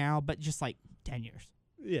right now, but just, like, 10 years.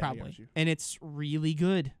 Yeah, probably. And it's really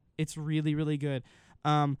good. It's really, really good.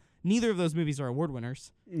 Neither of those movies are award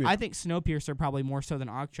winners. Yeah. I think Snowpiercer probably more so than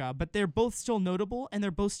Okja, but they're both still notable, and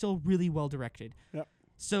they're both still really well directed. Yep.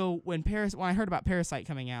 So when I heard about Parasite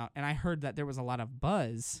coming out, and I heard that there was a lot of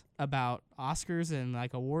buzz about Oscars and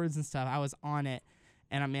like awards and stuff, I was on it,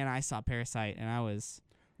 and I saw Parasite, and I was.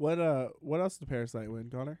 What else did Parasite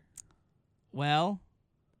win, Connor? Well,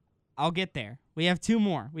 I'll get there. We have 2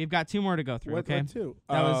 more. We've got 2 more to go through. What 2?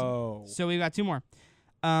 So we've got 2 more.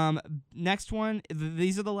 Next one.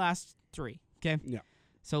 These are the last 3. Okay. Yeah.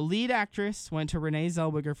 So lead actress went to Renee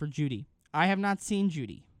Zellweger for Judy. I have not seen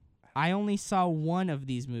Judy. I only saw one of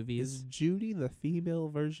these movies. Is Judy the female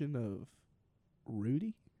version of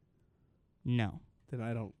Rudy? No. Then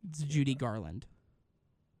I don't. It's Judy Garland.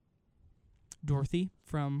 Dorothy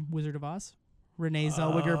from Wizard of Oz. Renee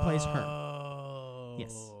Zellweger plays her.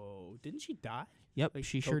 Yes. Didn't she die? Yep, Like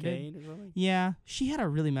she sure did. cocaine or something? Yeah, she had a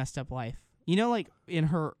really messed up life. You know, like in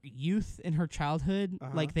her youth, in her childhood,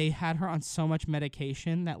 like they had her on so much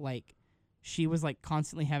medication that like she was like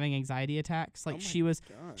constantly having anxiety attacks. Like she was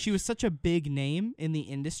such a big name in the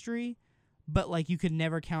industry, but like you could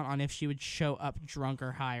never count on if she would show up drunk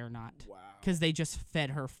or high or not. Wow. Because they just fed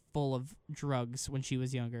her full of drugs when she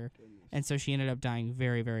was younger. And so she ended up dying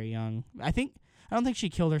very, very young. I don't think she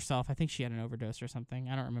killed herself. I think she had an overdose or something.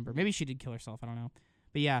 I don't remember. Maybe she did kill herself. I don't know.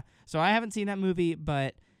 But yeah, so I haven't seen that movie,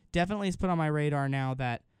 but definitely it's put on my radar now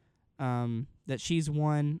that that she's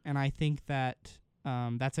one, and I think that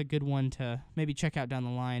that's a good one to maybe check out down the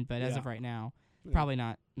line. But as of right now, probably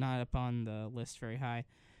not up on the list very high.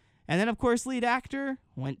 And then, of course, lead actor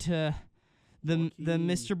went to the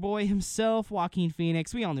Mr. Boy himself, Joaquin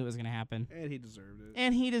Phoenix. We all knew it was going to happen. And he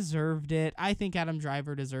deserved it. I think Adam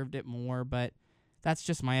Driver deserved it more, but that's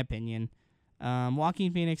just my opinion.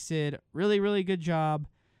 Joaquin Phoenix did really, really good job.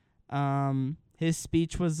 His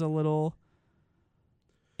speech was a little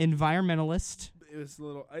environmentalist. It was a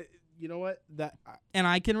little. You know what? And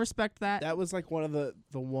I can respect that. That was like one of the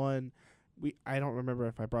one. I don't remember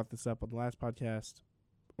if I brought this up on the last podcast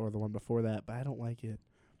or the one before that, but I don't like it.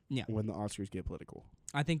 Yeah. When the Oscars get political.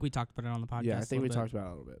 I think we talked about it on the podcast. Yeah, I think we talked about it a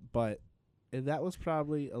little bit, but that was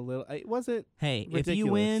probably a little. It wasn't. Hey, ridiculous. If you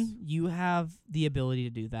win, you have the ability to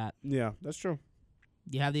do that. Yeah, that's true.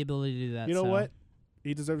 You have the ability to do that. You know what?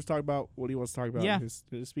 He deserves to talk about what he wants to talk about in his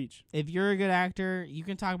speech. If you're a good actor, you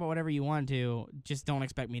can talk about whatever you want to. Just don't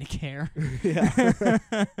expect me to care.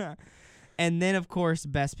 Yeah. And then, of course,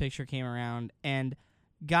 Best Picture came around. And,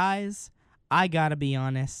 guys, I got to be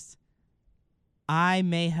honest. I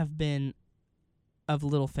may have been of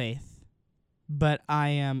little faith, but I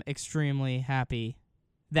am extremely happy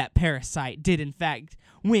that Parasite did, in fact,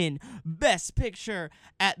 win Best Picture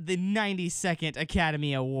at the 92nd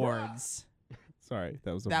Academy Awards. Sorry,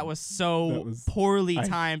 that was so poorly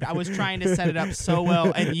timed. I was trying to set it up so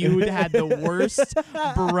well, and you had the worst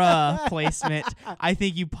bruh placement I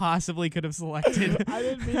think you possibly could have selected. I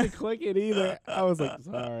didn't mean to click it either. I was like,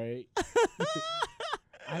 sorry.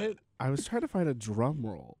 I was trying to find a drum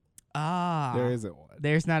roll. There isn't one.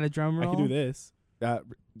 There's not a drum roll? I can do this.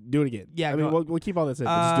 Do it again. Yeah, I mean, we'll keep all this in,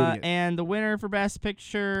 but just do it again. And the winner for Best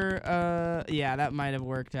Picture, that might have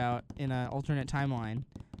worked out in an alternate timeline.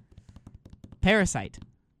 Parasite.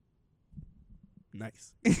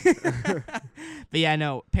 Nice. But yeah,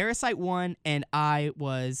 no, Parasite won, and I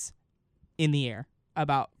was in the air.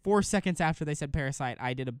 About 4 seconds after they said Parasite,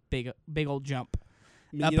 I did a big old jump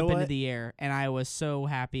up into the air, and I was so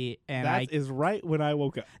happy. And that is right when I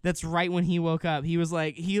woke up. That's right when he woke up. He was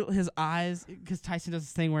like, his eyes, because Tyson does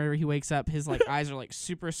this thing where he wakes up, his like eyes are like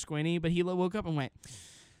super squinty, but he woke up and went,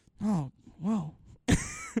 oh, whoa.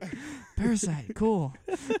 Parasite, cool.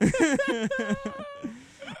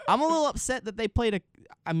 I'm a little upset that they played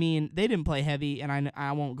they didn't play heavy, and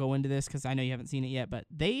I won't go into this because I know you haven't seen it yet, but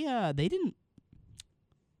they didn't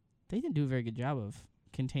do a very good job of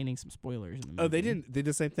containing some spoilers in the movie. Oh, they didn't. They did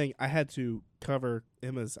the same thing. I had to cover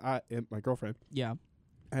Emma's my girlfriend. Yeah.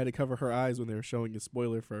 I had to cover her eyes when they were showing a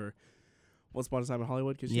spoiler for Once Upon a Time in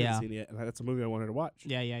Hollywood because she hadn't seen it yet, and that's a movie I wanted to watch.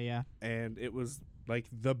 Yeah. And it was like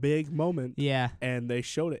the big moment. Yeah. And they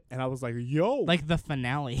showed it, and I was like, "Yo!" Like the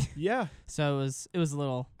finale. Yeah. So it was a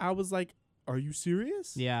little. I was like, "Are you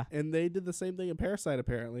serious?" Yeah. And they did the same thing in Parasite.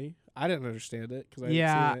 Apparently, I didn't understand it because I didn't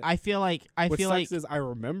see it. I feel like I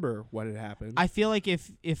remember what had happened. I feel like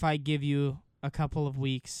if I give you a couple of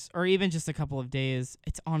weeks or even just a couple of days,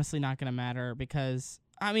 it's honestly not going to matter because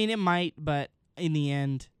I mean it might, but in the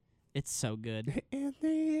end, it's so good. In the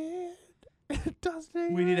end, it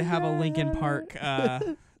doesn't. We need to have a Linkin Park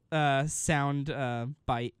sound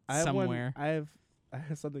bite somewhere. I have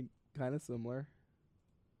something kind of similar.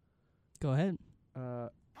 Go ahead.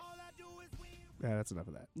 Yeah, that's enough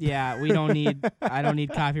of that. Yeah, I don't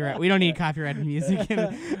need copyright. We don't need copyrighted music.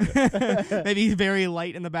 Maybe very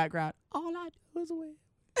light in the background. All I do is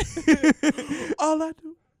win. All I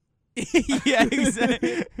do. Yeah,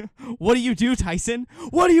 exactly. What do you do, Tyson?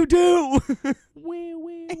 What do you do?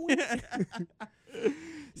 Win.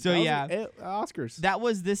 So yeah, Oscars. That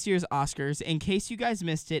was this year's Oscars. In case you guys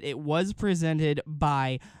missed it, it was presented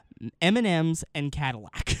by M&M's and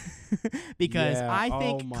Cadillac. Because I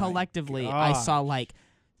think collectively I saw like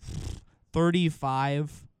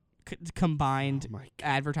 35 combined Oh my God.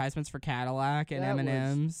 advertisements for Cadillac and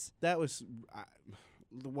M&Ms. That was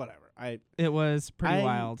whatever. It was pretty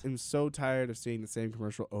wild. I'm so tired of seeing the same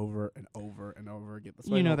commercial over and over and over again. That's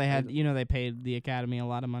You know they paid the Academy a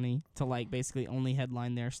lot of money to like basically only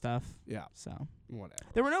headline their stuff. Yeah. So Whatever.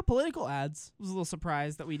 there were no political ads. I was a little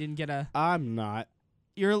surprised that we didn't get a. I'm not.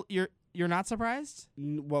 You're not surprised?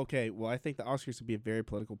 Well, okay. Well, I think the Oscars would be a very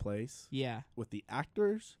political place. Yeah. With the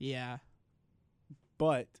actors. Yeah.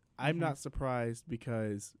 But I'm not surprised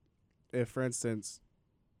because if, for instance,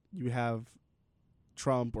 you have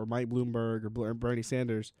Trump or Mike Bloomberg or Bernie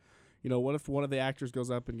Sanders, what if one of the actors goes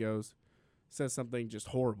up and says something just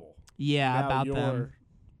horrible? Yeah, now about them.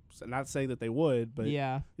 Not saying that they would, but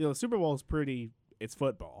yeah, the Super Bowl is it's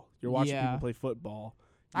football. You're watching people play football.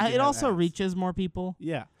 It also reaches more people.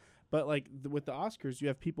 Yeah, but like with the Oscars, you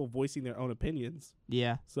have people voicing their own opinions.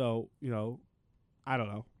 Yeah. So I don't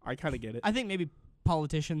know. I kind of get it. I think maybe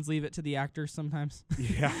politicians leave it to the actors sometimes.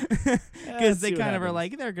 Yeah. Because they kind of are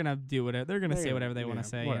like, they're going to do whatever. They're going to say whatever they want to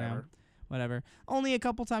say. Whatever. Only a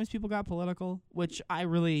couple times people got political, which I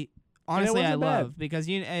really, honestly, I love. Because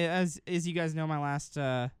as you guys know, from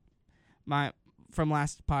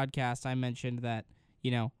last podcast, I mentioned that,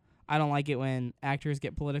 I don't like it when actors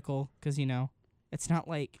get political because, it's not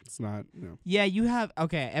like. It's not, Yeah,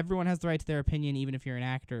 everyone has the right to their opinion, even if you're an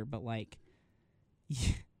actor, but like.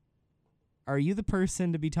 Are you the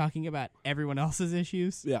person to be talking about everyone else's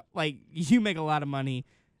issues? Yeah. Like, you make a lot of money.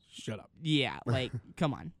 Shut up. Yeah, like,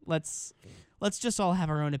 come on. Let's just all have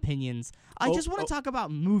our own opinions. I just want to talk about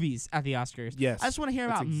movies at the Oscars. Yes. I just want to hear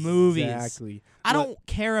about movies. Exactly. I don't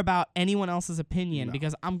care about anyone else's opinion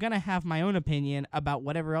because I'm going to have my own opinion about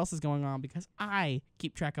whatever else is going on because I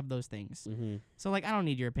keep track of those things. Mm-hmm. So, like, I don't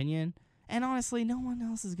need your opinion. And honestly, no one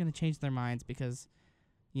else is going to change their minds because...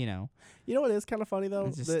 You know what is kind of funny though?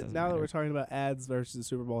 Now that we're talking about ads versus the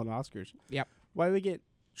Super Bowl and Oscars. Yep. Why do we get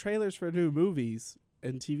trailers for new movies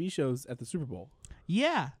and TV shows at the Super Bowl?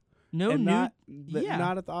 Yeah. Not at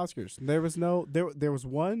the Oscars. There was there was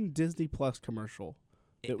one Disney Plus commercial.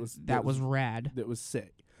 That was rad. That was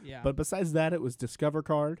sick. Yeah. But besides that, it was Discover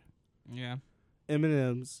Card. Yeah.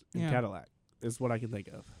 M&M's and Cadillac is what I can think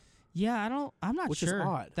of. Yeah, I'm not which sure. Is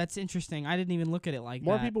odd. That's interesting. I didn't even look at it like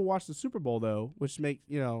more that. More people watch the Super Bowl though, which make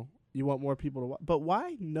you want more people to watch. But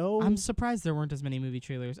why no? I'm surprised there weren't as many movie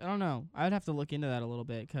trailers. I don't know. I would have to look into that a little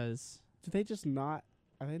bit because. Did they just not?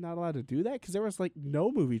 Are they not allowed to do that? Because there was like no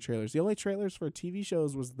movie trailers. The only trailers for TV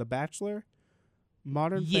shows was The Bachelor,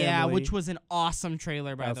 Modern Family. Yeah, which was an awesome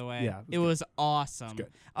trailer, by the way. Yeah, it was awesome. It was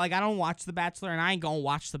good. Like, I don't watch The Bachelor, and I ain't gonna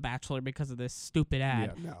watch The Bachelor because of this stupid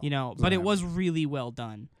ad. Yeah, no, but it was really well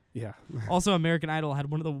done. Yeah. Also, American Idol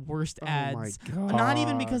had one of the worst ads. Oh my God. Not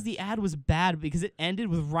even because the ad was bad, because it ended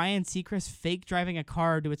with Ryan Seacrest fake driving a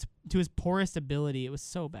car to his poorest ability. It was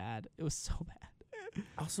so bad.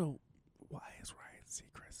 Also, why is Ryan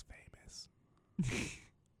Seacrest famous?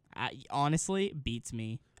 Honestly, beats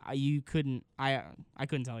me. I couldn't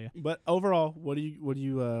tell you. But overall, what do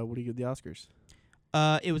you give the Oscars?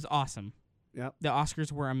 It was awesome. Yep. The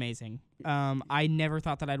Oscars were amazing. I never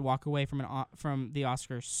thought that I'd walk away from the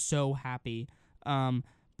Oscars so happy.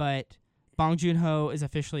 But Bong Joon-ho is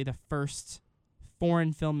officially the first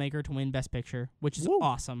foreign filmmaker to win Best Picture, which is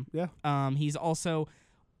awesome. Yeah. He's also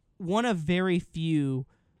one of very few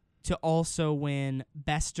to also win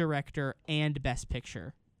Best Director and Best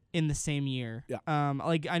Picture in the same year. Yeah.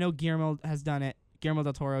 Like, I know Guillermo has done it. Guillermo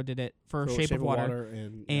del Toro did it for Shape of Water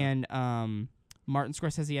and Martin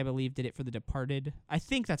Scorsese, I believe, did it for The Departed. I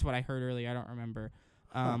think that's what I heard earlier. I don't remember.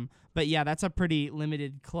 But yeah, that's a pretty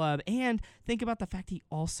limited club. And think about the fact he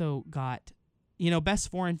also got,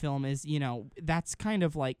 Best Foreign Film is, that's kind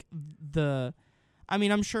of like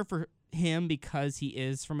I'm sure for him, because he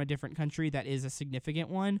is from a different country, that is a significant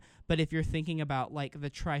one. But if you're thinking about like the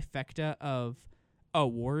trifecta of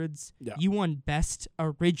awards, you won Best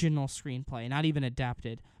Original Screenplay, not even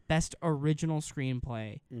adapted. Best Original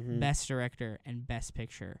Screenplay, Best Director, and Best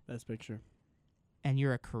Picture. Best Picture. And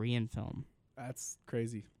you're a Korean film. That's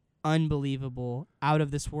crazy. Unbelievable. Out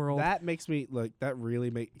of this world. That makes me,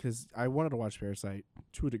 because I wanted to watch Parasite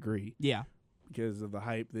to a degree. Yeah. Because of the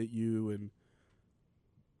hype that you and,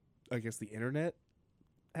 I guess, the internet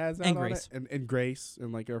has out and on Grace. it. And Grace.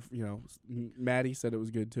 And, Maddie said it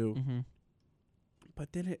was good, too. Mm-hmm.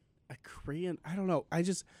 But then a Korean, I don't know. I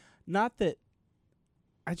don't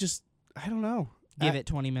know. Give it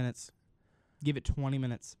 20 minutes. Give it 20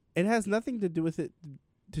 minutes. It has nothing to do with it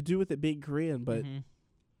being Korean, but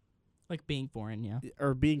like being foreign, yeah.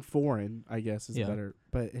 Or being foreign, I guess is better.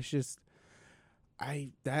 But it's just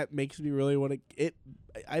that makes me really want to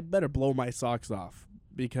I better blow my socks off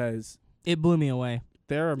because It blew me away.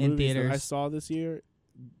 there are in movies that I theaters. saw this year.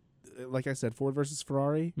 Like I said, Ford versus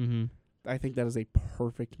Ferrari. Mm-hmm. I think that is a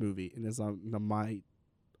perfect movie and is on my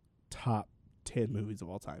top 10 movies of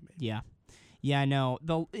all time. Maybe. Yeah. Yeah, I know.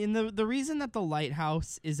 The reason that The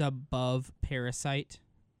Lighthouse is above Parasite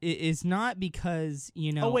is not because,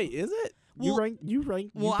 you know. Oh wait, is it? Well, you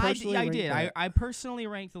ranked. Well, I did. That. I personally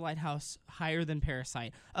ranked The Lighthouse higher than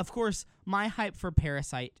Parasite. Of course, my hype for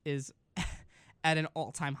Parasite is at an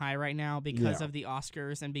all-time high right now because of the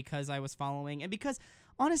Oscars and because I was following and because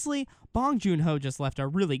honestly, Bong Joon-ho just left a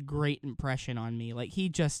really great impression on me. Like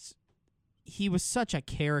he was such a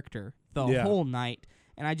character the whole night,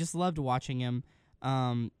 and I just loved watching him.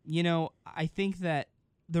 You know, I think that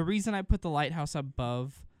the reason I put The Lighthouse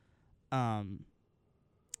above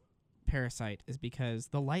Parasite is because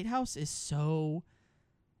The Lighthouse is so,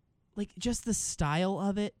 like, just the style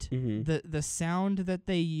of it, the sound that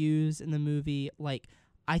they use in the movie. Like,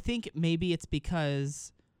 I think maybe it's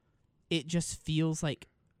because it just feels like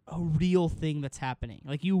a real thing that's happening.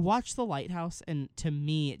 Like, you watch The Lighthouse, and to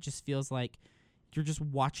me, it just feels like you're just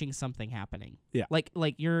watching something happening. Yeah. Like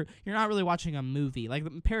you're not really watching a movie. Like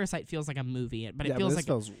Parasite feels like a movie, but it feels like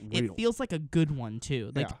it feels like a good one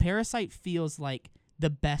too. Like Parasite feels like the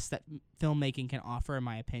best that filmmaking can offer, in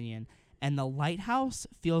my opinion. And The Lighthouse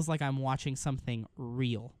feels like I'm watching something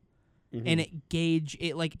real. And it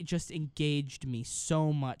just engaged me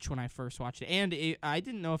so much when I first watched it. And I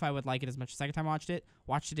didn't know if I would like it as much the second time I watched it.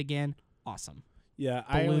 Watched it again. Awesome. Yeah,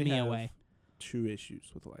 Blew me away. 2 issues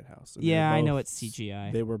with The Lighthouse. Yeah, I know it's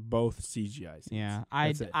CGI. They were both CGI scenes. Yeah,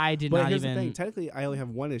 I did but not here's even. The thing. Technically, I only have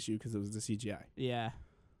 1 issue because it was the CGI. Yeah.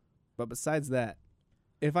 But besides that,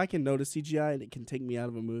 if I can notice CGI and it can take me out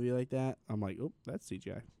of a movie like that, I'm like, oh, that's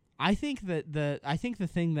CGI. I think the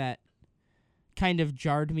thing that kind of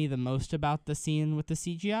jarred me the most about the scene with the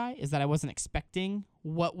CGI is that I wasn't expecting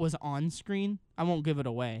what was on screen. I won't give it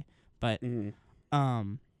away, but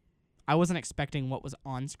I wasn't expecting what was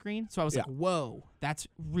on screen, so I was like, whoa, that's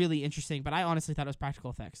really interesting. But I honestly thought it was practical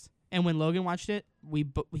effects. And when Logan watched it,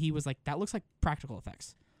 he was like, that looks like practical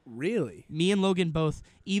effects. Really? Me and Logan both,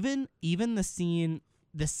 even the scene,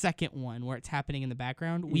 the second one where it's happening in the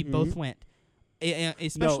background, we both went,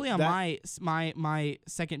 especially on my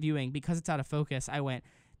second viewing, because it's out of focus, I went,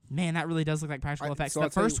 man, that really does look like practical effects. The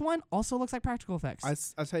first one also looks like practical effects.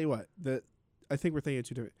 I'll tell you what, I think we're thinking of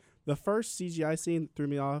 2 different. The first CGI scene that threw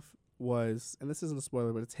me off was, and this isn't a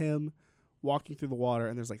spoiler, but it's him walking through the water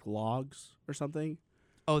and there's like logs or something.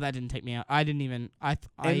 Oh, that didn't take me out. I didn't even.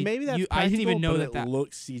 And maybe that's I didn't even know that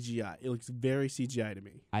looks CGI. It looks very CGI to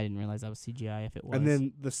me. I didn't realize that was CGI. If it was. And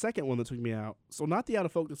then the second one that took me out. So not the out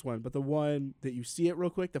of focus one, but the one that you see it real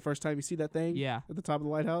quick. The first time you see that thing. Yeah. At the top of the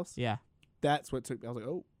lighthouse. Yeah. That's what took me. I was like,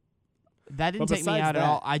 oh. That didn't take me out at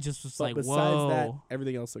all. I just was like, besides whoa. That,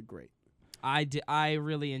 everything else looked great. I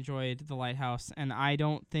really enjoyed The Lighthouse, and I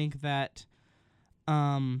don't think that.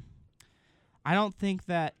 I don't think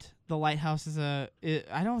that The Lighthouse is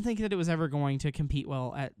I don't think that it was ever going to compete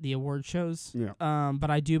well at the award shows. Yeah. But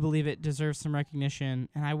I do believe it deserves some recognition,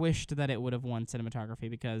 and I wished that it would have won cinematography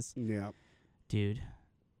because, dude,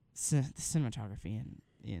 the cinematography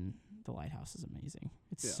in The Lighthouse is amazing.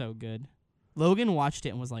 It's so good. Logan watched it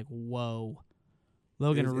and was like, "Whoa."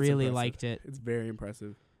 Logan really liked it. It's very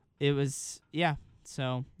impressive. It was,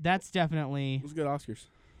 so that's definitely. It was good Oscars.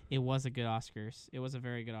 It was a good Oscars. It was a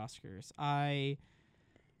very good Oscars. I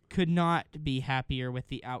could not be happier with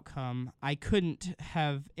the outcome. I couldn't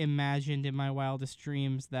have imagined in my wildest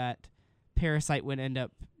dreams that Parasite would end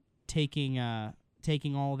up taking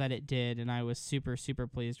all that it did, and I was super, super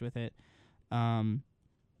pleased with it.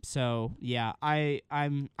 So yeah,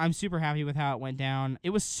 I'm super happy with how it went down. It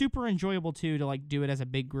was super enjoyable too to like do it as a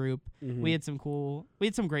big group. We had some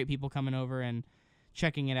great people coming over and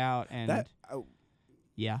checking it out, and what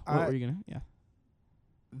were you gonna? Yeah,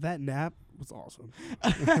 that nap was awesome.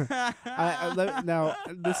 Now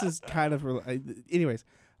this is kind of anyways.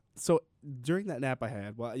 So during that nap I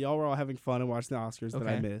had, while y'all were all having fun and watching the Oscars that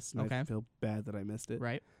I missed, and I feel bad that I missed it.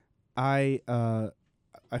 Right.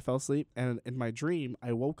 I fell asleep, and in my dream,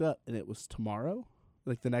 I woke up, and it was tomorrow,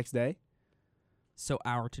 like the next day. So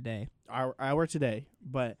our today,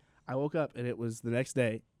 but I woke up, and it was the next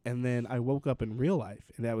day, and then I woke up in real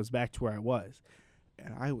life, and I was back to where I was,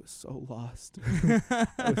 and I was so lost.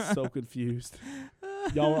 I was so confused.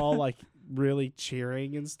 Y'all were all like really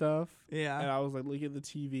cheering and stuff. Yeah. And I was like looking at the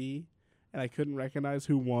TV, and I couldn't recognize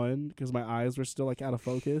who won because my eyes were still like out of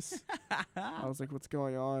focus. I was like, what's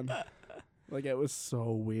going on? Like, it was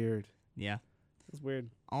so weird. Yeah. It was weird.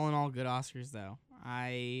 All in all, good Oscars, though.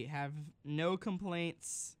 I have no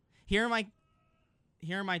complaints. Here are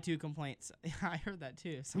here are my 2 complaints. I heard that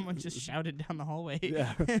too. Someone just shouted down the hallway.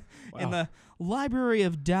 Yeah. In Wow. the Library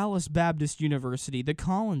of Dallas Baptist University, the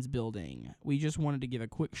Collins Building. We just wanted to give a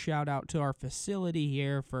quick shout out to our facility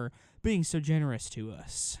here for being so generous to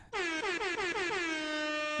us.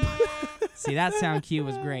 See, that sound cue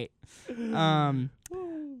was great.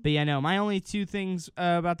 But yeah, no, my only 2 things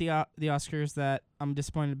about the Oscars that I'm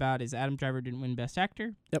disappointed about is Adam Driver didn't win Best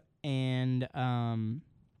Actor. Yep. And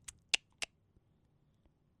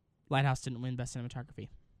Lighthouse didn't win Best Cinematography.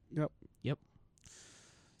 Yep.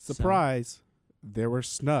 Surprise. There were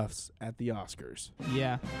snuffs at the Oscars.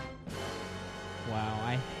 Yeah. Wow,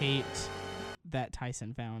 I hate that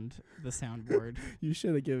Tyson found the soundboard. You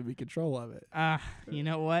should have given me control of it. You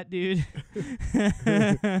know what, dude?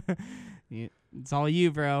 It's all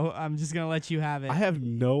you, bro. I'm just going to let you have it. I have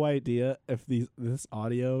no idea if this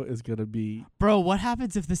audio is going to be... Bro, what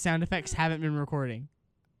happens if the sound effects haven't been recording?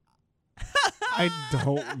 I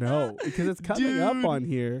don't know. Because it's coming up Dude. on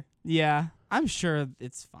here. Yeah, I'm sure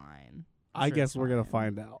it's fine. I guess we're going to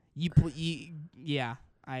find out. Yeah,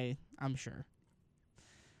 I'm sure.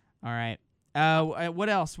 All right. What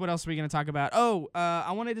else? What else are we going to talk about?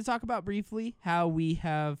 I wanted to talk about briefly how we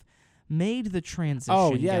have made the transition.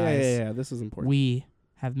 Oh, guys. yeah. This is important. We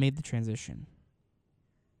have made the transition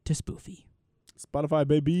to Spoofy. Spotify,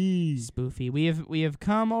 baby. Spoofy. We have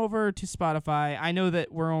come over to Spotify. I know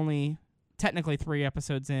that we're only technically 3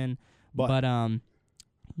 episodes in, but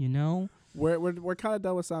you know, we're kind of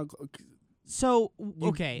done with SoundCloud. So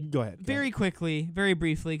okay, Go ahead. Very quickly, very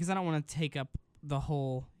briefly, because I don't want to take up the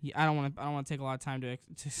whole. I don't want to take a lot of time to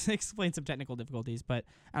explain some technical difficulties, and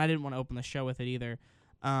I didn't want to open the show with it either.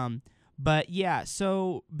 But yeah,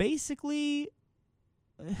 so basically,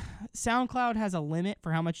 SoundCloud has a limit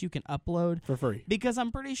for how much you can upload for free because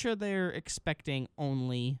I'm pretty sure they're expecting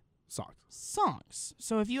only songs.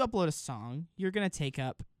 So if you upload a song, you're gonna take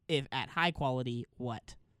up, if at high quality,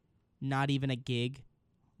 what? Not even a gig,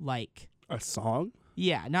 like a song.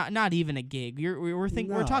 Yeah, not even a gig.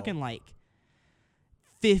 We're talking like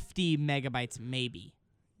 50 megabytes, maybe.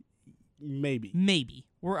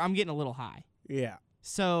 I'm getting a little high. Yeah.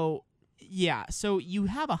 So you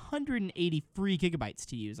have 180 free gigabytes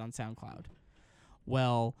to use on SoundCloud.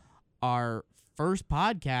 Well, our first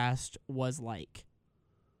podcast was like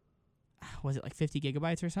 50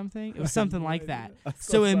 gigabytes or something? It was something like that.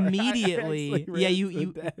 So immediately,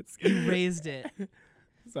 you raised it.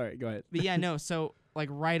 Sorry, go ahead. But yeah, no, so like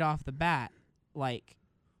right off the bat, like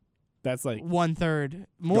that's like 1/3,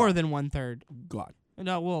 more than 1/3 gone.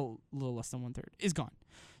 No, well, a little less than 1/3 is gone.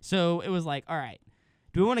 So it was like, all right,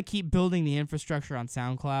 do we want to keep building the infrastructure on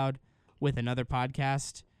SoundCloud with another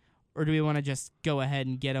podcast, or do we want to just go ahead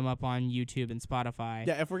and get them up on YouTube and Spotify?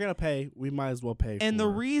 Yeah, if we're gonna pay, we might as well pay. And for the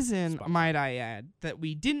reason, Spotify. might I add, that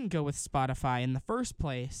we didn't go with Spotify in the first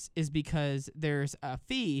place is because there's a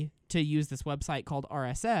fee to use this website called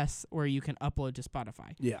RSS where you can upload to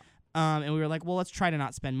Spotify. Yeah. And we were like, well, let's try to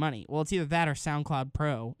not spend money. Well, it's either that or SoundCloud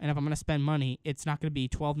Pro. And if I'm going to spend money, it's not going to be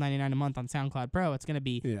 $12.99 a month on SoundCloud Pro. It's going to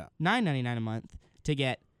be $9.99 a month to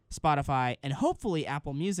get Spotify and hopefully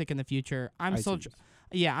Apple Music in the future. I'm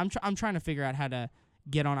trying to figure out how to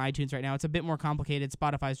get on iTunes right now. It's a bit more complicated.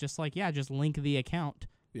 Spotify's just like, just link the account.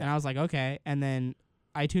 Yeah. And I was like, okay. And then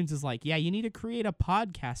iTunes is like, you need to create a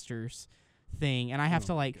podcasters thing, and I have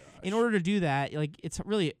to in order to do that, it's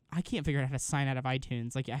really, I can't figure out how to sign out of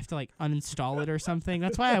iTunes. I have to uninstall it or something.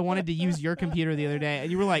 That's why I wanted to use your computer the other day,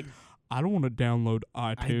 and you were like, I don't want to download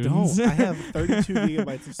iTunes. I have 32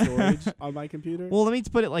 gigabytes of storage on my computer. Well, let me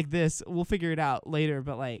put it like this. We'll figure it out later,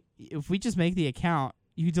 but if we just make the account,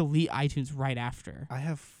 you delete iTunes right after. I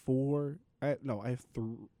have I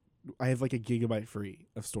have like a gigabyte free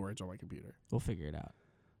of storage on my computer. We'll figure it out.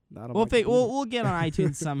 We'll get on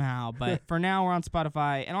iTunes somehow, but for now we're on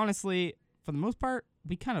Spotify. And honestly, for the most part,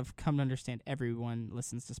 we kind of come to understand everyone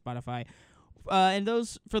listens to Spotify. And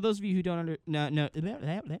for those of you who don't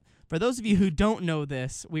for those of you who don't know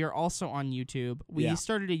this, we are also on YouTube. We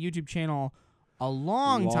started a YouTube channel a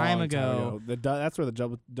long time ago. That's where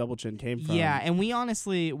the double chin came from. Yeah, and we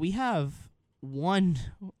have one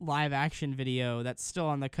live action video that's still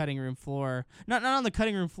on the cutting room floor. Not on the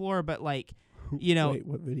cutting room floor, but Wait,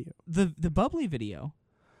 what video? The bubbly video.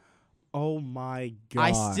 Oh my god!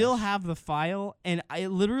 I still have the file, and I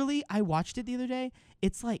watched it the other day.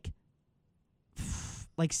 It's like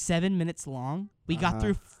 7 minutes long. We got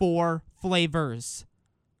through 4 flavors.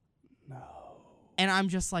 No. And I'm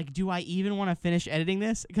just like, do I even want to finish editing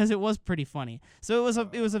this? Because it was pretty funny. So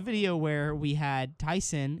it was a video where we had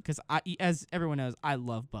Tyson, because as everyone knows, I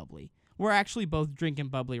love bubbly. We're actually both drinking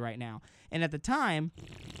bubbly right now. And at the time,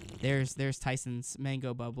 There's Tyson's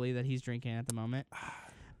mango bubbly that he's drinking at the moment.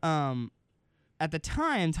 At the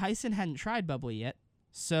time, Tyson hadn't tried bubbly yet.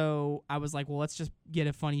 So I was like, well, let's just get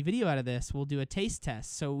a funny video out of this. We'll do a taste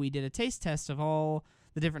test. So we did a taste test of all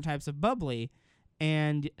the different types of bubbly.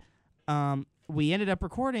 And we ended up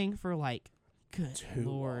recording for like, good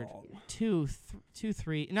Lord, two,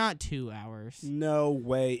 3, not 2 hours. No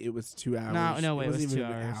way it was 2 hours. No way it was 2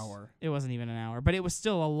 hours. An hour. It wasn't even an hour. But it was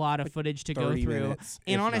still a lot of footage to go through. Minutes,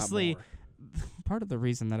 and honestly, part of the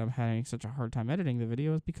reason that I'm having such a hard time editing the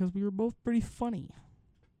video is because we were both pretty funny.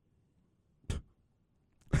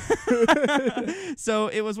 So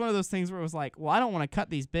it was one of those things where it was like, well, I don't want to cut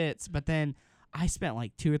these bits, but then I spent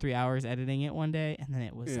like 2 or 3 hours editing it one day, and then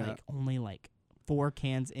it was like only like 4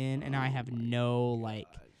 cans in, and now I have no like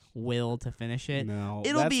will to finish it. No,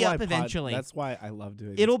 it'll be up eventually. That's why I love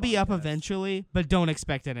doing. It'll be up eventually, but don't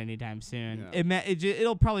expect it anytime soon. Yeah.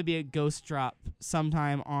 It'll probably be a ghost drop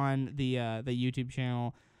sometime on the YouTube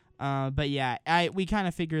channel. But yeah, we kind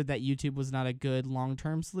of figured that YouTube was not a good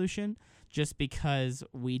long-term solution, just because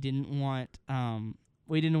we didn't want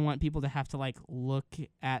people to have to like look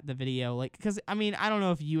at the video, like, because I mean, I don't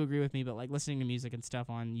know if you agree with me, but like listening to music and stuff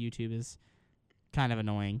on YouTube is kind of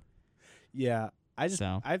annoying. Yeah, I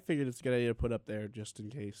figured it's a good idea to put up there just in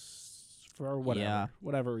case for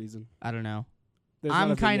whatever reason. I don't know.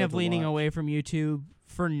 I'm kind of leaning away from YouTube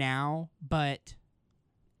for now, but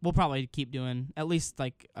we'll probably keep doing at least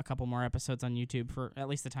like a couple more episodes on YouTube for at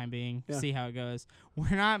least the time being. Yeah. See how it goes.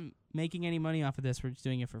 We're not making any money off of this. We're just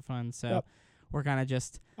doing it for fun. So we're kind of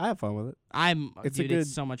just. I have fun with it.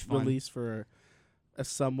 It's so much fun. Release for a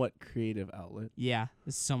somewhat creative outlet. Yeah,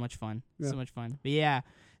 it's so much fun. Yeah. So much fun. But yeah,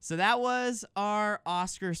 so that was our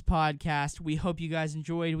Oscars podcast. We hope you guys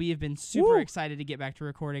enjoyed. We have been super excited to get back to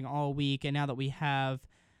recording all week, and now that we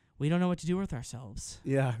don't know what to do with ourselves.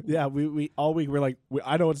 Yeah. We all week we're like,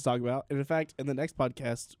 I know what to talk about. And in fact, in the next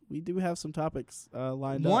podcast, we do have some topics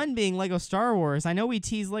lined up. One being Lego Star Wars. I know we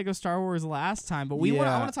teased Lego Star Wars last time, but I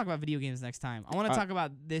want to talk about video games next time. I want to talk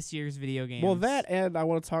about this year's video games. Well, that, and I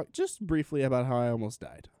want to talk just briefly about how I almost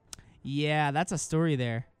died. Yeah, that's a story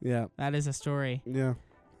there. Yeah. That is a story. Yeah.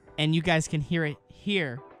 And you guys can hear it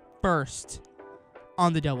here first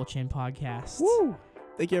on the Double Chin Podcast. Woo!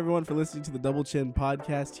 Thank you, everyone, for listening to the Double Chin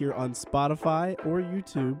Podcast here on Spotify or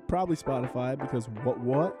YouTube. Probably Spotify, because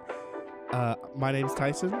what? My name's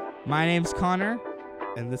Tyson. My name's Connor.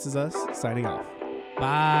 And this is us signing off.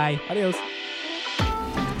 Bye. Adios.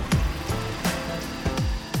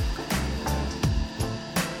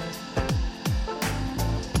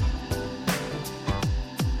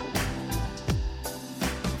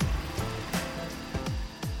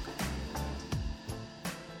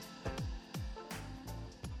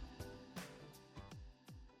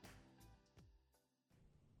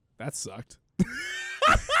 That sucked. Wait,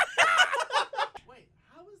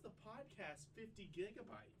 how is the podcast 50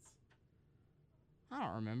 gigabytes? I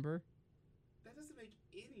don't remember. That doesn't make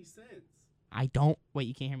any sense. Wait,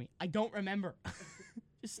 you can't hear me. I don't remember.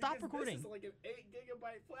 Just stop recording. This is like an 8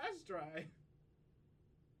 gigabyte flash drive.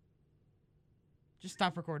 Just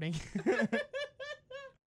stop recording.